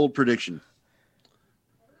 Bold prediction.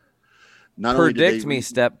 Predict me,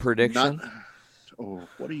 Step Prediction.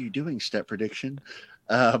 What are you doing, Step Prediction?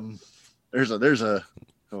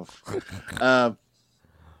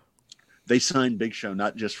 They signed Big Show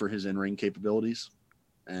not just for his in-ring capabilities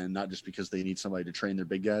and not just because they need somebody to train their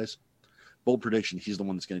big guys. Bold prediction, he's the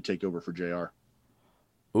one that's going to take over for JR.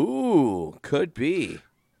 Ooh, could be.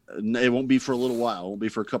 It won't be for a little while. It won't be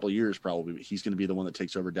for a couple of years probably, but he's going to be the one that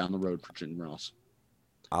takes over down the road for Jim Ross.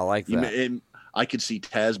 I like that. I could see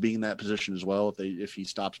Taz being in that position as well if he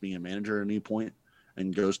stops being a manager at any point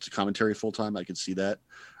and goes to commentary full time. I could see that.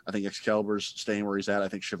 I think Excalibur's staying where he's at. I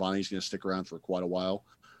think Shivani's going to stick around for quite a while.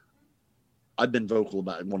 I've been vocal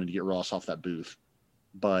about wanting to get Ross off that booth,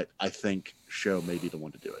 but I think Show may be the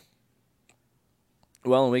one to do it.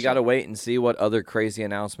 Well, and we got to wait and see what other crazy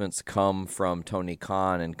announcements come from Tony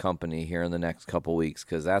Khan and company here in the next couple weeks,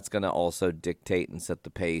 because that's going to also dictate and set the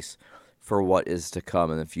pace for what is to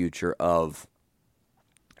come in the future of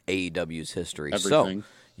AEW's history. Everything. So,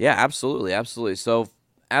 yeah, absolutely, absolutely. So,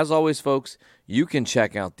 as always, folks, you can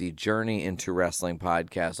check out the Journey into Wrestling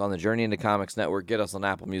podcast on the Journey into Comics Network. Get us on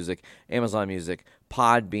Apple Music, Amazon Music,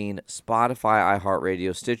 Podbean, Spotify,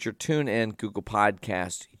 iHeartRadio, Stitcher, TuneIn, Google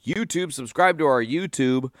Podcasts, YouTube. Subscribe to our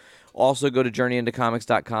YouTube. Also, go to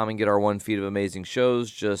journeyintocomics.com and get our one feed of amazing shows.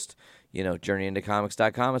 Just,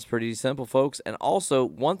 journeyintocomics.com. It's pretty simple, folks. And also,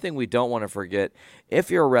 one thing we don't want to forget, if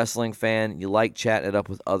you're a wrestling fan, you like chatting it up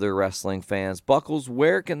with other wrestling fans, Buckles,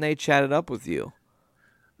 where can they chat it up with you?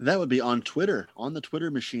 That would be on Twitter, on the Twitter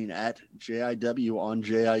machine at JIW on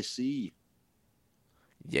JIC.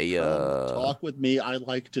 Yeah. Talk with me. I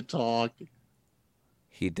like to talk.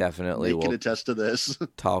 He definitely will can attest to this.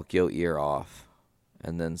 talk your ear off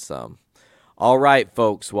and then some. All right,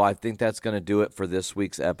 folks. Well, I think that's going to do it for this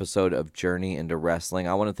week's episode of Journey into Wrestling.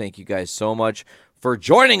 I want to thank you guys so much for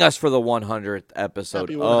joining us for the 100th episode.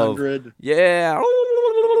 Happy 100. Yeah.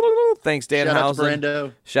 Thanks,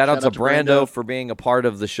 Danhausen. Shout out to Brando for being a part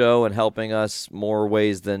of the show and helping us more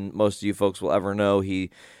ways than most of you folks will ever know. He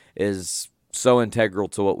is so integral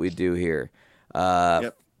to what we do here.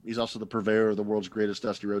 Yep. He's also the purveyor of the world's greatest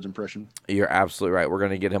Dusty Rhodes impression. You're absolutely right. We're going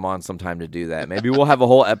to get him on sometime to do that. Maybe we'll have a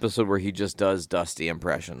whole episode where he just does Dusty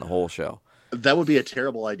impression, the whole show. That would be a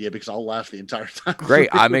terrible idea because I'll laugh the entire time. Great.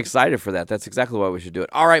 I'm excited for that. That's exactly why we should do it.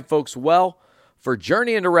 All right, folks. Well, for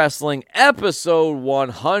Journey into Wrestling, episode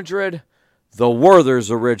 100, the Werther's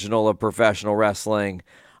original of professional wrestling,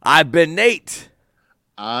 I've been Nate.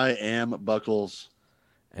 I am Buckles.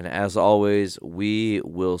 And as always, we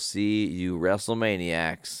will see you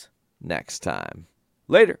WrestleManiacs next time.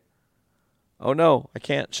 Later. Oh no, I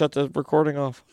can't shut the recording off.